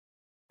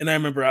I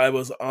remember I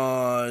was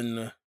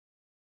on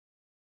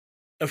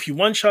a few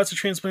one shots of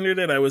Transplaner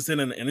that I was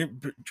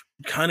in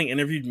Connie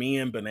interviewed me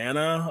and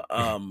Banana.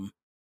 I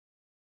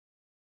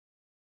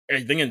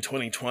think in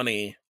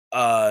 2020,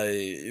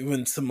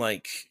 when some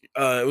like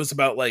it was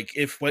about like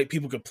if white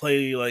people could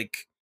play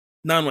like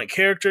non-white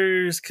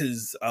characters,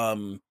 because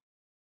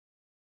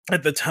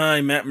at the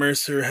time Matt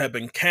Mercer had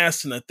been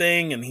cast in a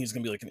thing and he's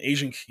gonna be like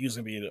he was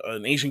gonna be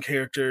an Asian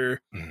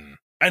character.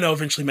 I know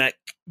eventually Matt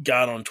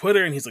got on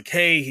Twitter and he's like,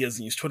 hey, he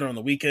doesn't use Twitter on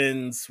the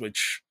weekends,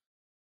 which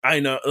I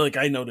know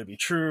to be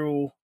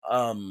true.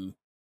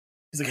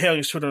 He's like, hey, I'll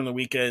use Twitter on the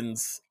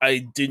weekends. I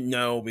didn't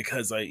know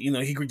because he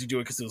agreed to do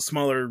it because it was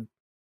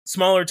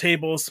smaller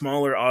table,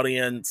 smaller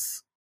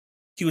audience.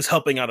 He was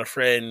helping out a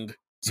friend,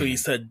 so he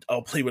said,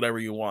 I'll play whatever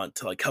you want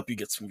to like help you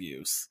get some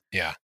views.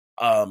 Yeah.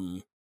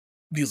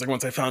 Because like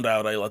once I found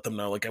out, I let them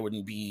know like I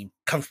wouldn't be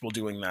comfortable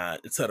doing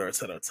that, et cetera, et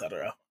cetera, et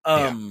cetera.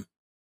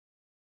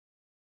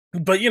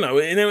 But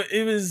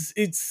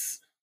it's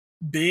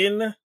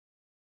been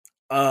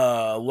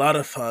a lot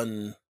of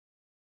fun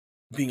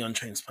being on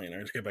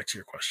Transplaner, to get back to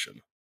your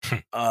question.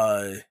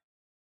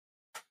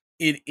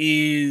 It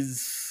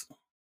is,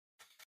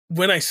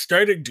 when I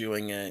started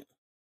doing it,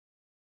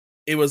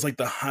 it was like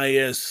the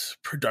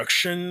highest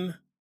production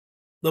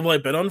level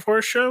I've been on for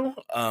a show.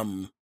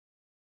 And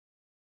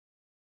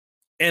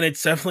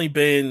it's definitely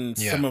been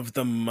some of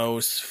the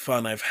most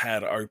fun I've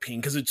had RPing,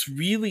 because it's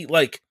really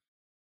like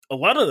a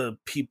lot of the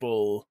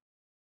people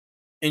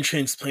in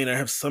Transplaner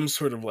have some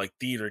sort of like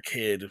theater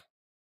kid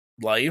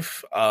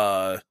life.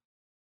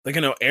 Like I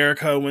know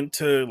Erica went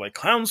to like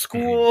clown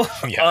school.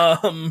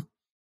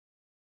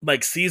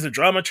 Like C's a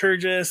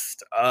dramaturgist.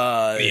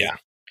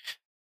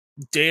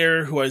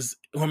 Dare, who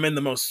I'm in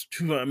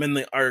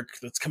the arc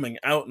that's coming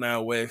out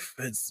now with,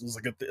 it's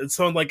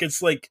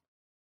like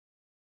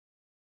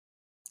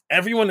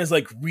everyone is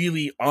like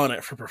really on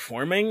it for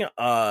performing.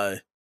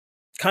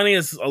 Connie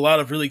has a lot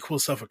of really cool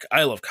stuff.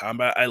 I love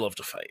combat. I love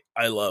to fight.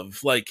 I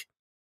love, like,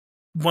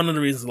 one of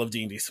the reasons I love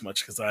D&D so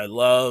much, because I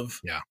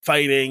love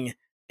fighting,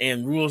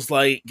 and rules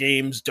light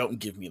games don't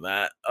give me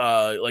that.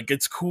 Like,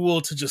 it's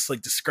cool to just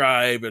like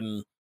describe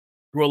and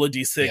roll a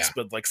d6,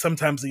 but like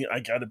sometimes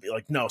I gotta be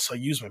like, no, so I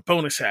use my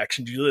bonus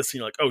action to do this, and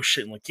you're like, oh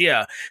shit, and like,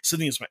 yeah, so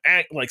then use my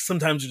act. Like,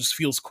 sometimes it just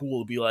feels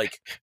cool to be like,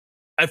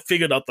 I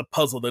figured out the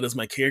puzzle that is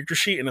my character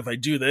sheet, and if I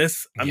do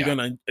this, I'm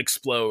gonna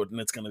explode and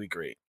it's gonna be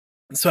great.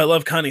 So I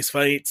love Connie's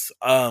fights.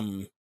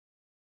 Like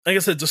I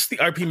said, just the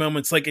RP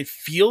moments, like, it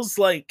feels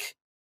like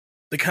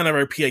the kind of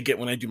RP I get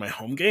when I do my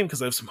home game,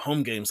 because I have some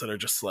home games that are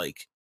just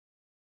like,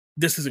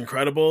 this is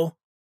incredible.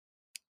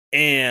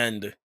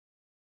 And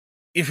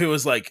if it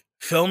was like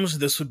filmed,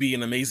 this would be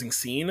an amazing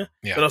scene.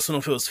 But I also know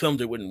if it was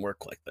filmed, it wouldn't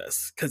work like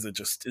this, because it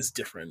just is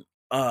different.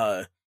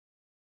 And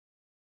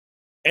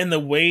the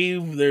way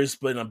there's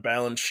been a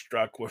balance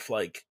struck with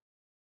like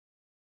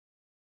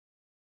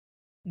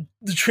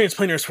the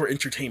Transplaners for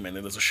entertainment.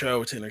 It is a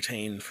show to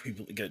entertain, for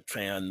people to get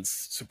fans,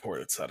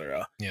 support,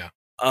 etc.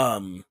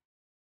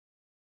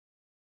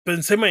 But in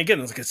the same way,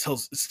 again, it's like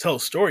it's tell a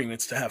story and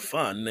it's to have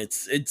fun.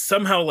 It's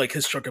somehow like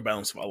has struck a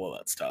balance of all of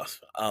that stuff.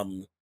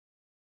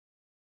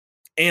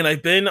 And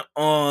I've been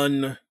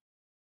on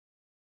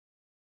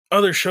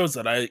other shows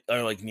that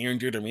are like near and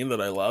dear to me that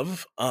I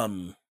love.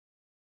 But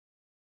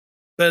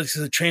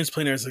the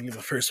Transplaner is like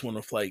the first one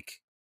with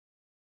like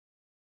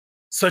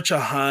such a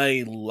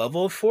high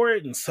level for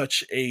it and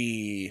such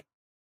a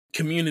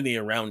community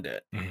around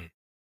it.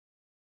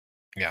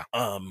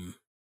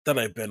 That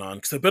I've been on,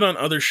 because I've been on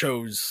other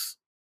shows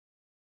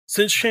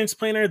since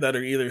Transplaner that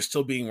are either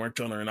still being worked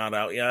on or not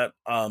out yet.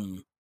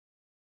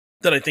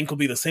 That I think will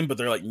be the same, but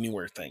they're like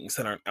newer things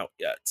that aren't out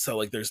yet. So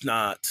like there's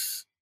not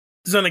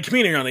a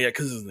community around it yet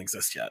because it doesn't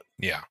exist yet.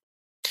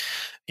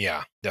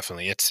 Yeah,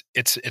 definitely.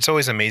 It's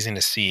always amazing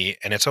to see,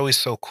 and it's always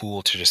so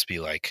cool to just be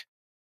like,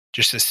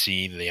 just to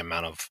see the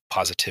amount of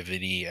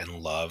positivity and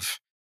love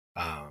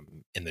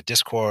in the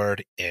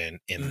Discord and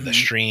in the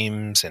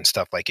streams and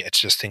stuff. Like, it's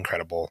just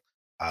incredible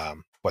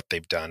what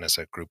they've done as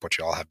a group, what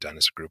you all have done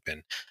as a group.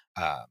 And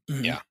I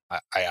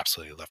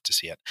absolutely love to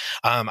see it.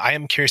 I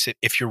am curious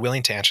if you're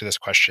willing to answer this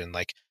question.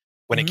 Like,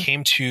 when it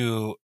came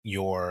to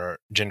your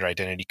gender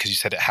identity, because you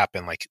said it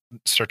happened, like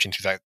searching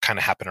through that kind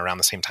of happened around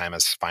the same time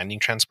as finding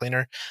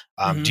Transplaner.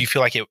 Do you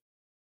feel like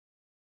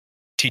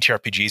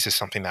TTRPGs is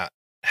something that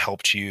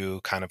helped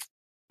you kind of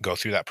go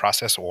through that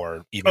process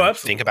or even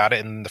think about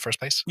it in the first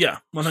place? Yeah,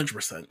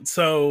 100%.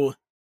 So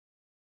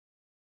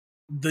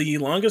the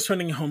longest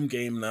running home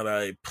game that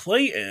I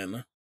play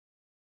in,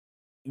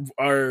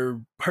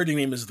 our party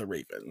name is the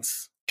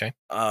Ravens. Okay.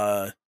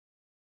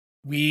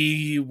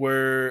 We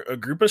were a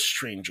group of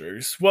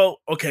strangers.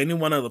 Well, okay, I knew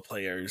one of the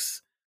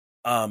players.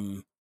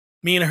 Me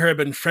and her have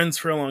been friends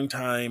for a long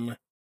time,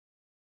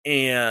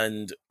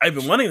 and I've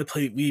been wanting to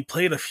play. We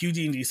played a few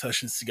D&D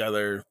sessions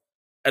together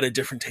at a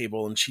different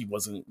table, and she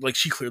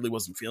clearly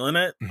wasn't feeling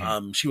it.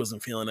 She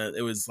wasn't feeling it.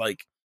 It was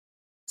like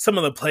some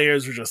of the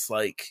players were just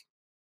like,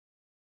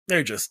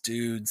 they're just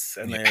dudes,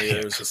 and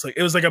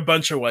it was like a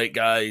bunch of white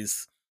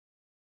guys.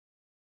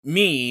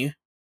 Me,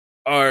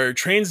 our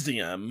trains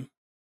DM,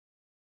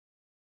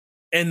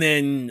 and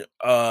then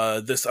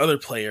this other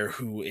player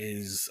who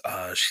is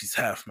she's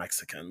half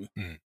Mexican.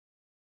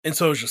 And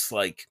so it was just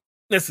like,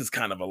 this is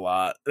kind of a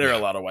lot. There are a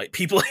lot of white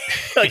people.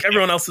 Like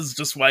everyone else is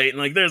just white, and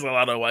like there's a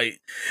lot of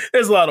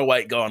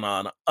white going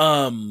on.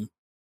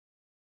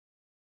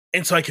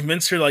 And so I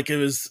convinced her, like, it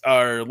was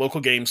our local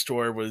game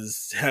store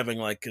was having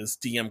like his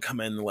DM come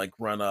in and like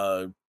run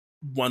a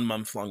 1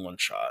 month long one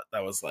shot.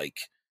 That was like,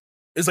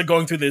 it's like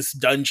going through this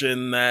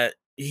dungeon that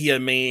he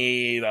had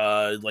made,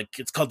 like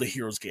it's called the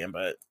Hero's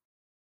Gambit.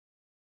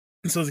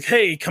 And so I was like,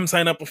 hey, come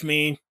sign up with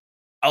me.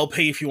 I'll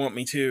pay if you want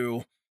me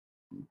to.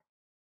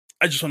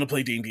 I just want to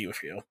play D&D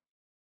with you.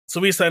 So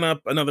we sign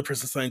up, another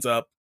person signs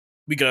up,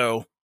 we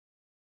go.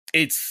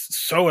 It's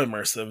so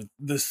immersive.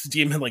 This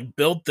DM had like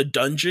built the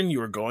dungeon you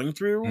were going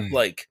through.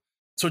 Like,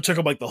 so it took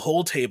up like the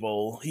whole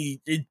table.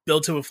 It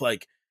built it with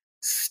like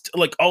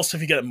all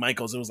stuff you get at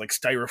Michael's. It was like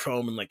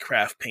styrofoam and like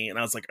craft paint. And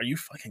I was like, are you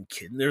fucking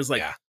kidding? There's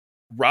like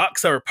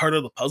rocks that were part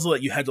of the puzzle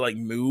that you had to like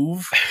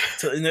move.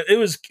 And it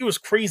was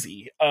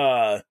crazy.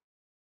 And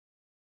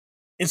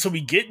so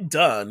we get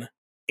done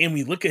and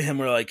we look at him,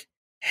 we're like,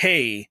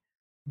 hey,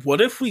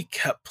 what if we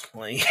kept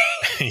playing?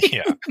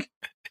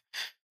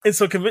 And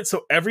so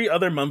every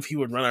other month he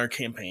would run our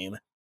campaign.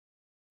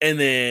 And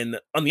then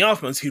on the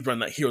off months, he'd run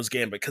that Hero's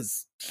Gambit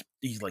because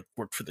he like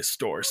worked for this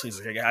store. So he's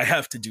like, I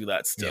have to do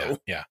that still.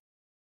 Yeah.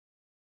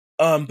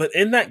 But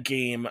in that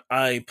game,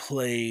 I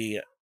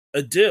play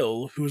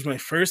Adil, who was my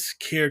first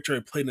character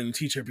I played in a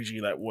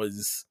TTRPG that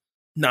was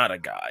not a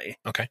guy.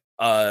 Okay.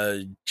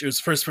 It was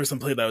the first person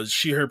I played that was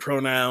she, her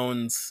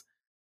pronouns,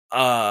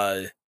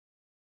 and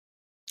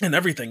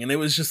everything. And it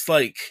was just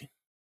like,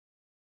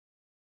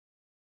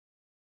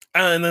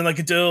 and then like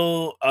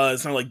Adil,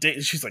 it's not like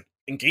she's like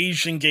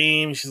engaged in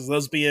games, she's a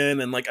lesbian,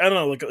 and like I don't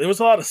know, like it was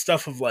a lot of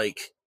stuff of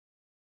like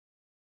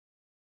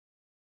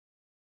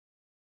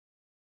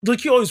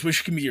you always wish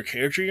you could be your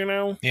character, you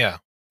know? Yeah.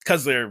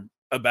 Because they're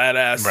a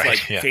badass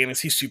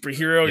fantasy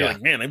superhero. You're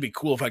like, man, it'd be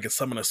cool if I could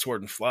summon a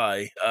sword and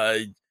fly.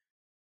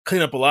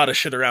 Clean up a lot of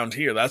shit around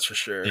here, that's for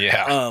sure.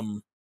 Yeah.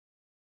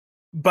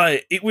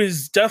 But it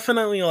was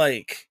definitely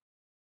like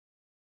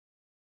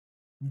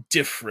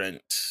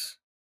different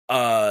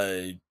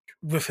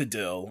with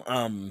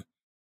Adil.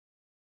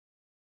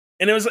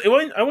 And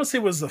I won't say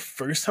it was the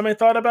first time I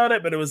thought about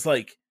it, but it was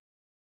like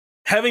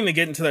having to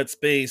get into that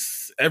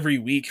space every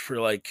week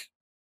for like,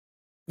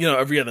 you know,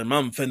 every other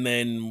month. And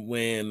then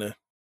when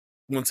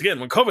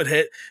COVID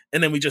hit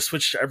and then we just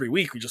switched to every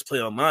week, we just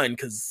played online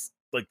because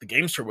like the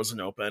game store wasn't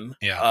open.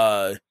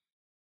 Yeah.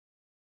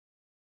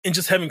 And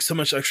just having so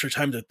much extra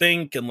time to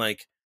think and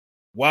like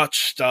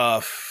watch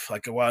stuff.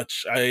 Like I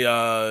was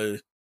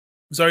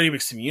already a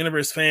big Steven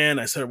Universe fan.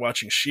 I started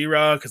watching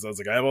She-Ra because I was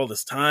like, I have all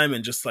this time,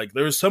 and just like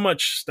there was so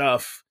much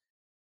stuff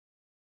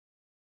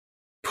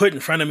put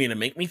in front of me to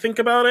make me think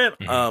about it.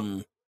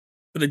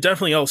 But it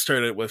definitely all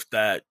started with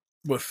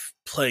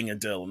playing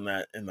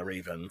Adil in the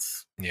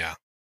Ravens. Yeah,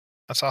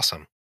 that's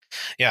awesome.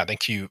 Yeah,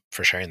 thank you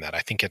for sharing that. I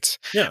think it's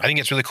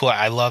really cool.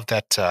 I love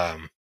that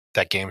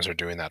that games are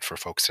doing that for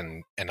folks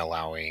and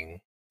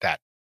allowing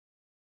that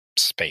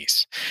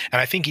space.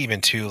 And I think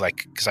even too,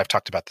 like, because I've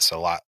talked about this a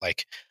lot,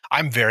 like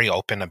I'm very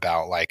open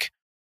about like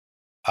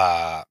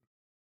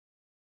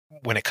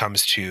when it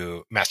comes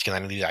to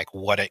masculinity, like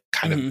what it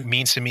kind of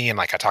means to me. And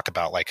like I talk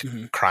about like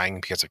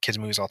crying because of kids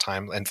movies all the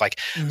time. And like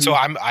so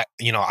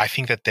I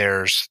think that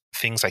there's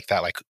things like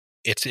that, like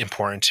it's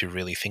important to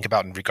really think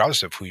about, and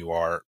regardless of who you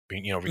are,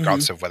 you know,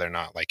 regardless of whether or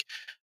not like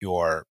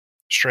you're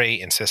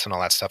straight and cis and all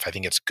that stuff, I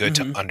think it's good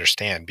to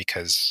understand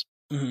because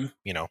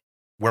you know,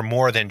 we're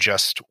more than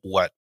just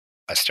what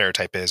a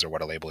stereotype is or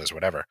what a label is or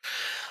whatever.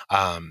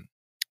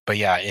 But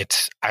yeah,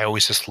 I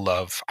just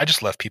love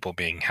people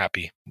being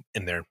happy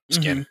in their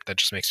skin. That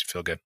just makes you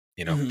feel good.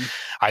 You know,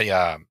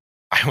 I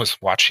was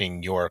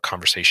watching your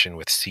conversation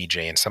with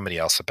CJ and somebody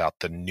else about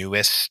the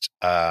newest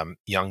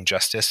Young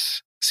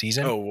Justice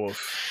season. Oh,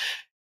 wolf.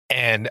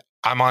 And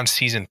I'm on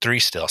season 3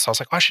 still. So I was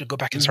like, oh, I should go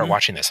back and start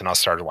watching this. And I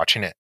started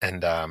watching it.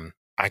 And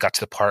I got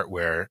to the part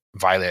where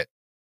Violet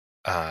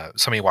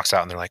somebody walks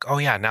out and they're like, oh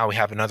yeah, now we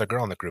have another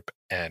girl in the group.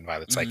 And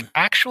Violet's like,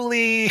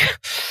 actually,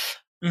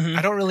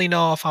 I don't really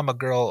know if I'm a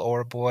girl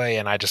or a boy.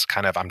 And I'm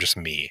just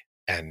me.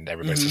 And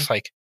everybody's just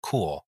like,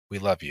 cool, we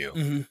love you.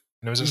 And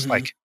it was just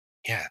like,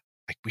 yeah,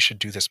 like we should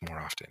do this more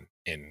often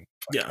in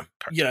cartoons.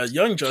 Yeah,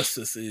 Young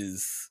Justice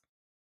is,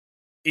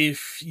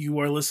 if you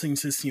are listening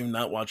to this and you're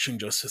not watching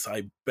Justice,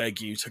 I beg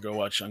you to go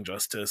watch Young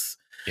Justice.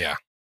 Yeah.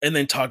 And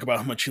then talk about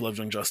how much you love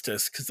Young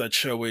Justice, because that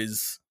show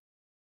is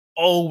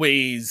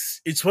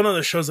always, it's one of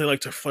the shows I like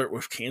to flirt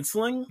with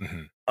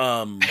canceling.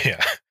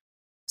 Yeah.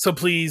 So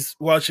please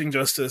watch Young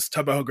Justice,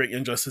 talk about how great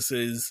Young Justice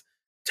is,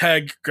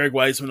 tag Greg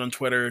Weisman on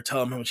Twitter,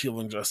 tell him how much you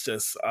love Young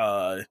Justice.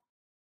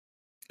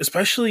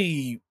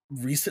 Especially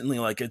recently,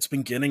 like it's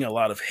been getting a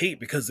lot of hate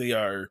because they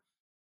are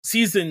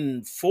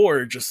season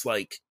 4, just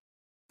like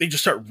they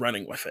just start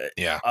running with it.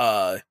 Yeah.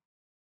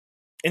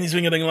 And he's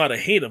been getting a lot of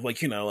hate of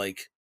like,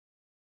 like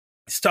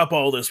stop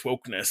all this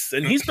wokeness.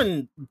 And he's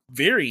been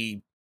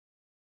very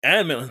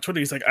adamant on Twitter.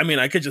 He's like, I mean,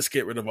 I could just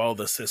get rid of all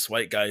the cis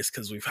white guys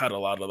because we've had a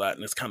lot of that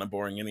and it's kind of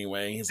boring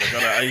anyway. He's like,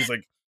 he's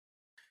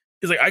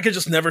like, I could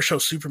just never show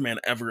Superman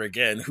ever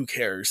again. Who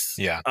cares?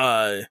 Yeah.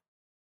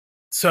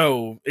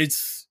 So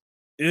this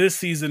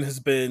season has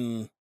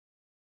been,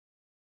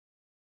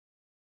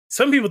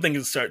 some people think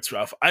it starts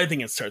rough. I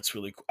think it starts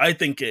really cool. I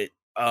think it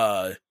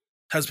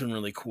has been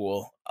really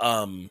cool.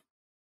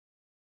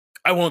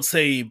 I won't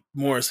say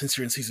more since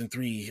you're in season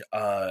 3.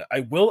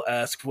 I will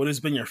ask, what has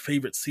been your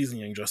favorite season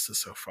of Young Justice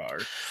so far?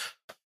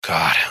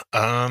 God,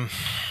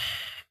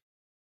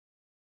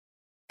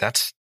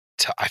 that's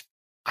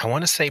I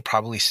want to say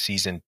probably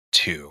season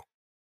 2.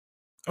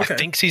 Okay. I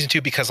think season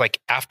 2, because like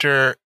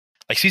after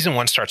like season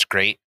 1 starts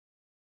great,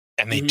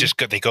 and they just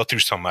they go through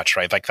so much,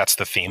 right? Like that's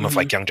the theme of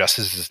like Young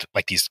Justice is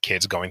like these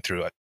kids going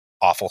through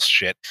awful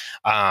shit.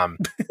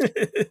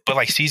 But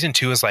like season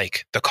 2 is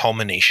like the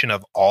culmination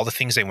of all the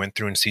things they went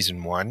through in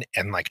season 1,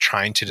 and like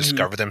trying to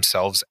discover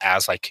themselves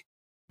as like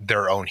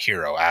their own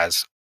hero,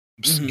 as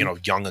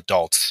young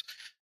adults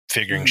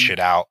figuring shit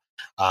out.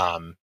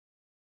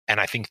 And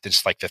I think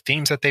just like the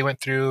themes that they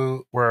went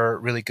through were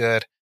really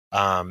good.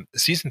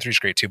 Season 3 is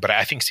great too, but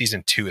I think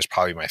season 2 is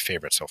probably my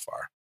favorite so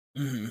far.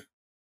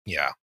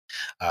 Yeah.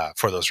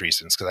 For those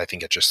reasons, because I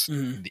think it just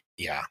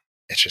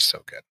it's just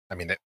so good. I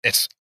mean,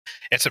 it's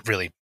a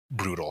really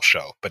brutal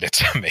show, but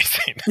it's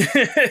amazing.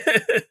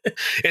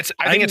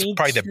 I think it's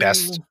probably the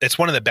best. It's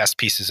one of the best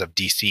pieces of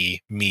DC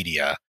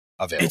media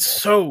available. It's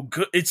so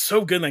good. It's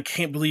so good. And I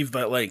can't believe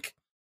that like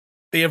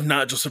they have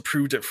not just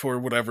approved it for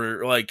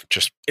whatever. Like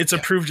it's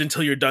approved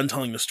until you're done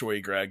telling the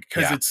story, Greg,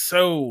 because it's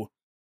so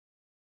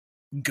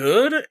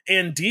good.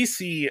 And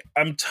DC,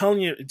 I'm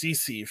telling you,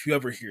 DC, if you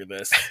ever hear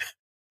this,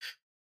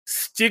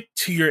 stick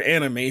to your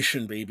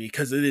animation, baby,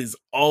 because it is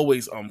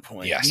always on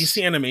point. Yes.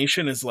 DC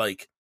animation is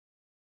like,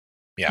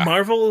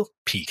 Marvel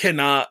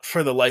cannot,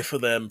 for the life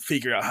of them,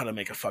 figure out how to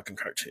make a fucking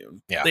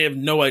cartoon. Yeah. They have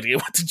no idea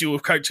what to do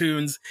with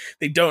cartoons.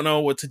 They don't know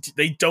what to do.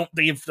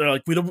 They're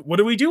like, what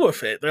do we do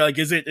with it? They're like,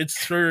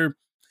 it's for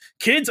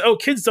kids? Oh,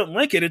 kids don't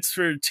like it. It's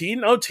for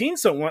teen? Oh,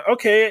 teens don't want.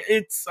 Okay,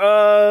 it's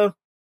for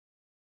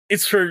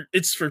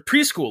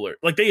preschooler.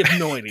 Like they have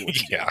no idea what to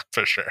do. Yeah,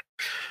 for sure.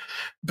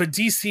 But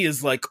DC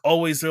is like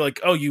always, they're like,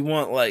 oh, you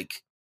want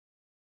like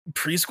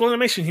preschool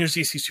animation? Here's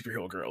DC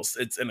Superhero Girls.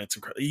 It's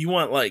incredible. You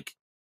want like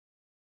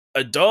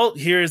adult?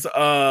 Here's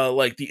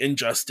like the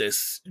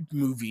Injustice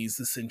movies.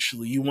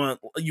 Essentially, you want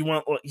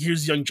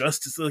here's Young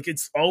Justice. Like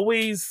it's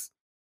always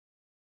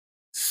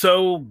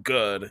so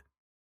good.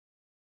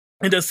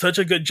 It does such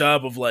a good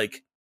job of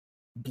like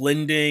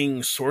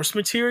blending source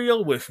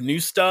material with new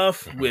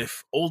stuff,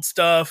 with old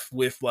stuff,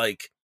 with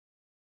like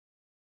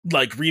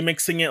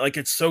remixing it. Like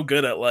it's so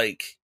good at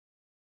like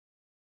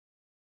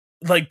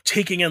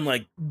taking in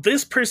like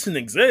this person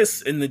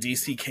exists in the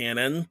DC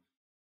canon,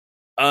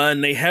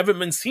 and they haven't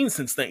been seen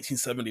since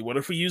 1970. What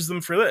if we use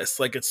them for this?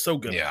 Like it's so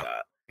good at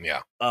that.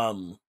 Yeah.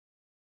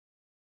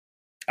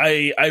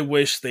 I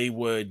wish they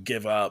would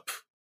give up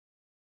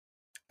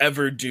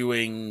ever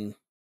doing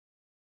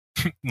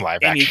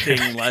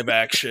anything live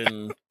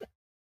action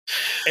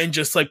and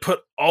just like put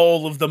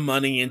all of the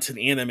money into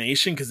the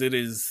animation, because it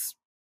is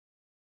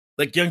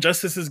like Young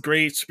Justice is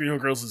great, Superhero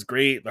Girls is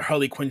great, the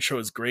Harley Quinn show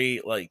is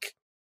great. Like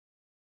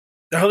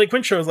the Harley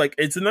Quinn show is like,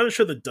 it's another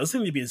show that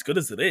doesn't need to be as good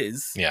as it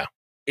is. Yeah.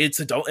 It's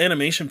adult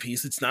animation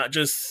piece. It's not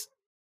just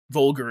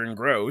vulgar and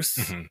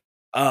gross.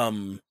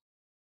 But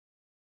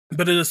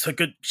it is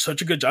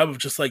such a good job of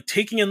just like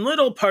taking in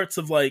little parts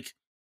of like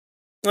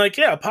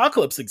yeah,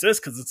 Apocalypse exists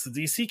because it's the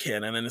DC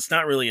canon and it's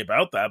not really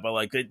about that, but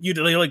like you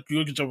do a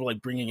good job of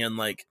like bringing in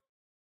like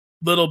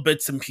little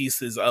bits and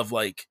pieces of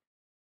like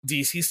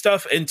DC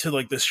stuff into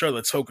like this show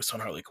that's focused on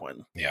Harley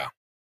Quinn. Yeah,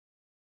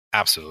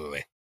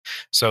 absolutely.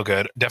 So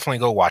good. Definitely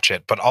go watch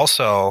it, but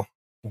also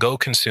go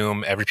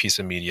consume every piece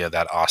of media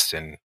that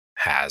Austin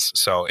has.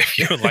 So if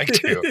you would like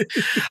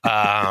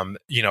to,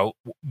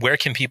 where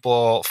can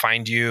people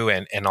find you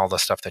and all the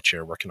stuff that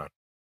you're working on?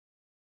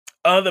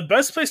 The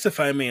best place to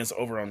find me is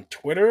over on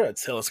Twitter at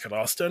Sailor Scott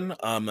Austin.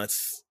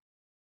 That's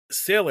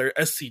Sailor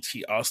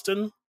SCT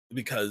Austin.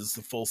 because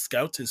the full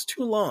scout is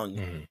too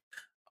long.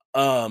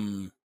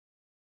 Mm-hmm.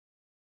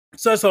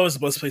 So that's always the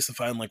best place to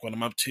find like what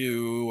I'm up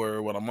to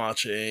or what I'm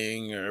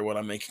watching or what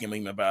I'm making a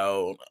meme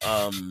about.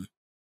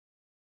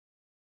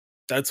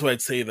 That's why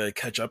I'd say to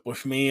catch up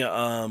with me.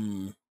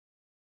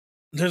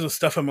 There's the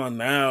stuff I'm on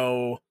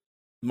now.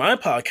 My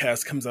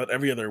podcast comes out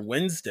every other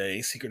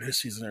Wednesday, Secret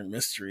Histories and Nerd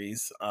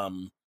Mysteries.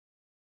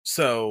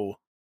 So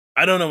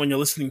I don't know when you're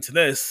listening to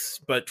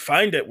this, but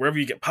find it wherever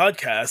you get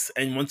podcasts.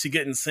 And once you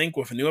get in sync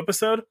with a new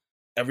episode,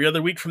 every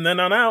other week from then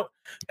on out,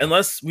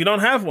 unless we don't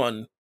have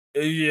one,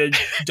 you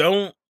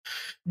don't.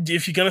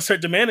 If you're gonna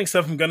start demanding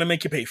stuff, I'm gonna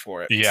make you pay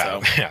for it.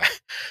 Yeah, so. Yeah.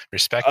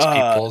 Respect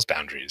people's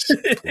boundaries,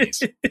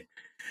 please.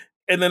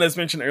 And then, as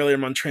mentioned earlier,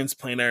 I'm on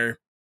Transplaner.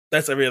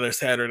 That's every other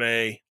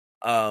Saturday.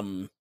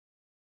 And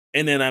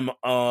then I'm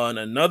on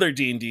another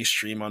D&D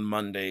stream on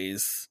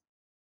Mondays,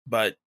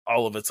 but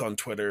all of it's on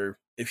Twitter.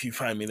 If you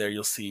find me there,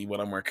 you'll see what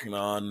I'm working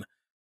on.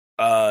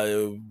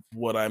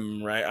 What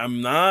I'm right.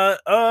 I'm not.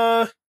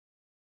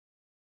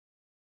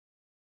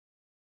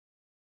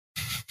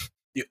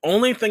 The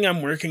only thing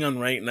I'm working on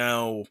right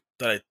now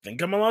that I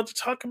think I'm allowed to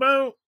talk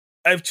about,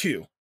 I have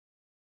two.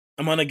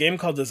 I'm on a game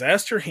called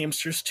Disaster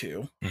Hamsters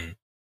 2. Mm-hmm.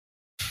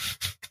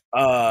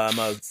 I'm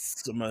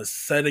a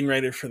setting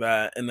writer for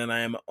that, and then I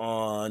am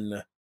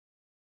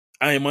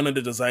one of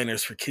the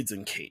designers for Kids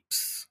in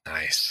Capes.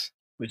 Nice.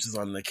 Which is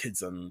on the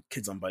Kids on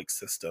Bikes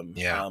system.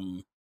 Yeah.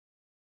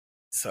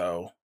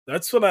 So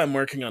that's what I'm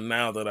working on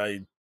now that I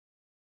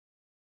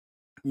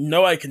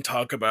know I can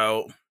talk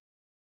about.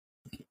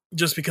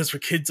 Just because for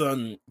Kids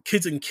in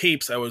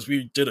Capes,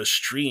 we did a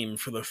stream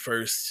for the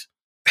first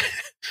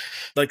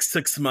like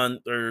 6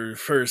 months or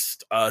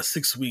first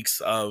 6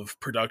 weeks of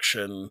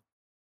production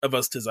of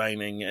us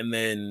designing, and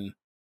then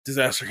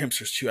Disaster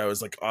Hamsters 2, I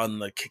was like on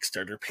the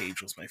Kickstarter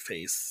page was my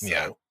face.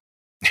 So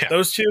yeah.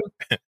 Those two,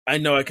 I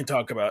know I can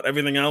talk about.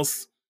 Everything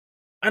else,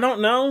 I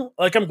don't know.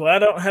 Like, I'm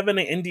glad I don't have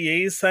any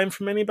NDAs signed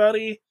from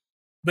anybody,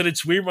 but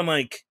it's weird when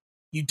like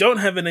you don't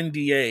have an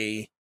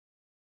NDA.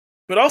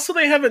 But also,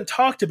 they haven't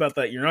talked about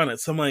that you're on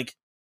it. So I'm like,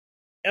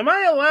 am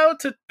I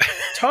allowed to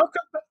talk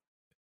about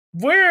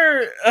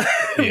where's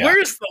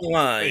the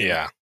line?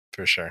 Yeah,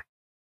 for sure.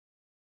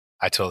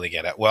 I totally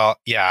get it. Well,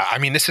 yeah, I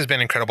mean, this has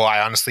been incredible. I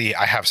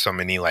have so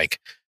many like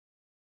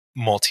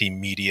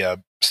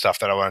multimedia stuff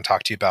that I want to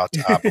talk to you about,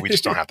 but we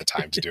just don't have the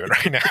time to do it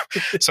right now.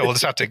 So we'll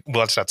just have to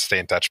stay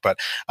in touch. But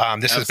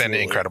this has been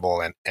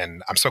incredible,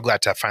 and I'm so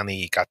glad to have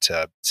finally got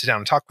to sit down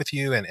and talk with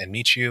you and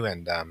meet you.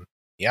 And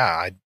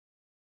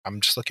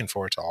I'm just looking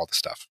forward to all the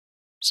stuff.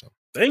 So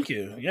thank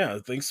you. Yeah,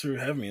 thanks for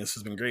having me. This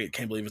has been great.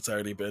 Can't believe it's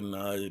already been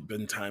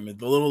time.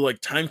 The little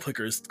like time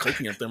clicker is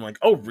clicking at them. I'm like,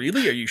 oh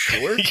really? Are you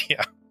sure?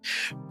 Yeah,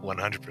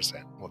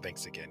 100%. Well,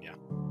 thanks again. Yeah.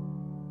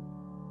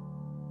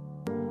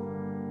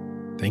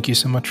 Thank you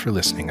so much for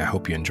listening. I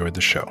hope you enjoyed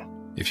the show.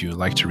 If you would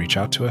like to reach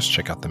out to us,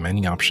 check out the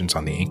many options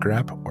on the Anchor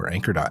app or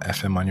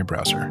anchor.fm on your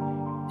browser.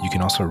 You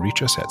can also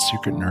reach us at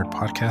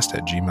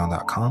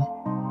secretnerdpodcast@gmail.com.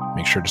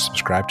 Make sure to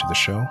subscribe to the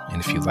show,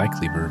 and if you'd like,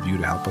 leave a review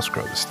to help us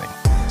grow this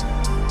thing.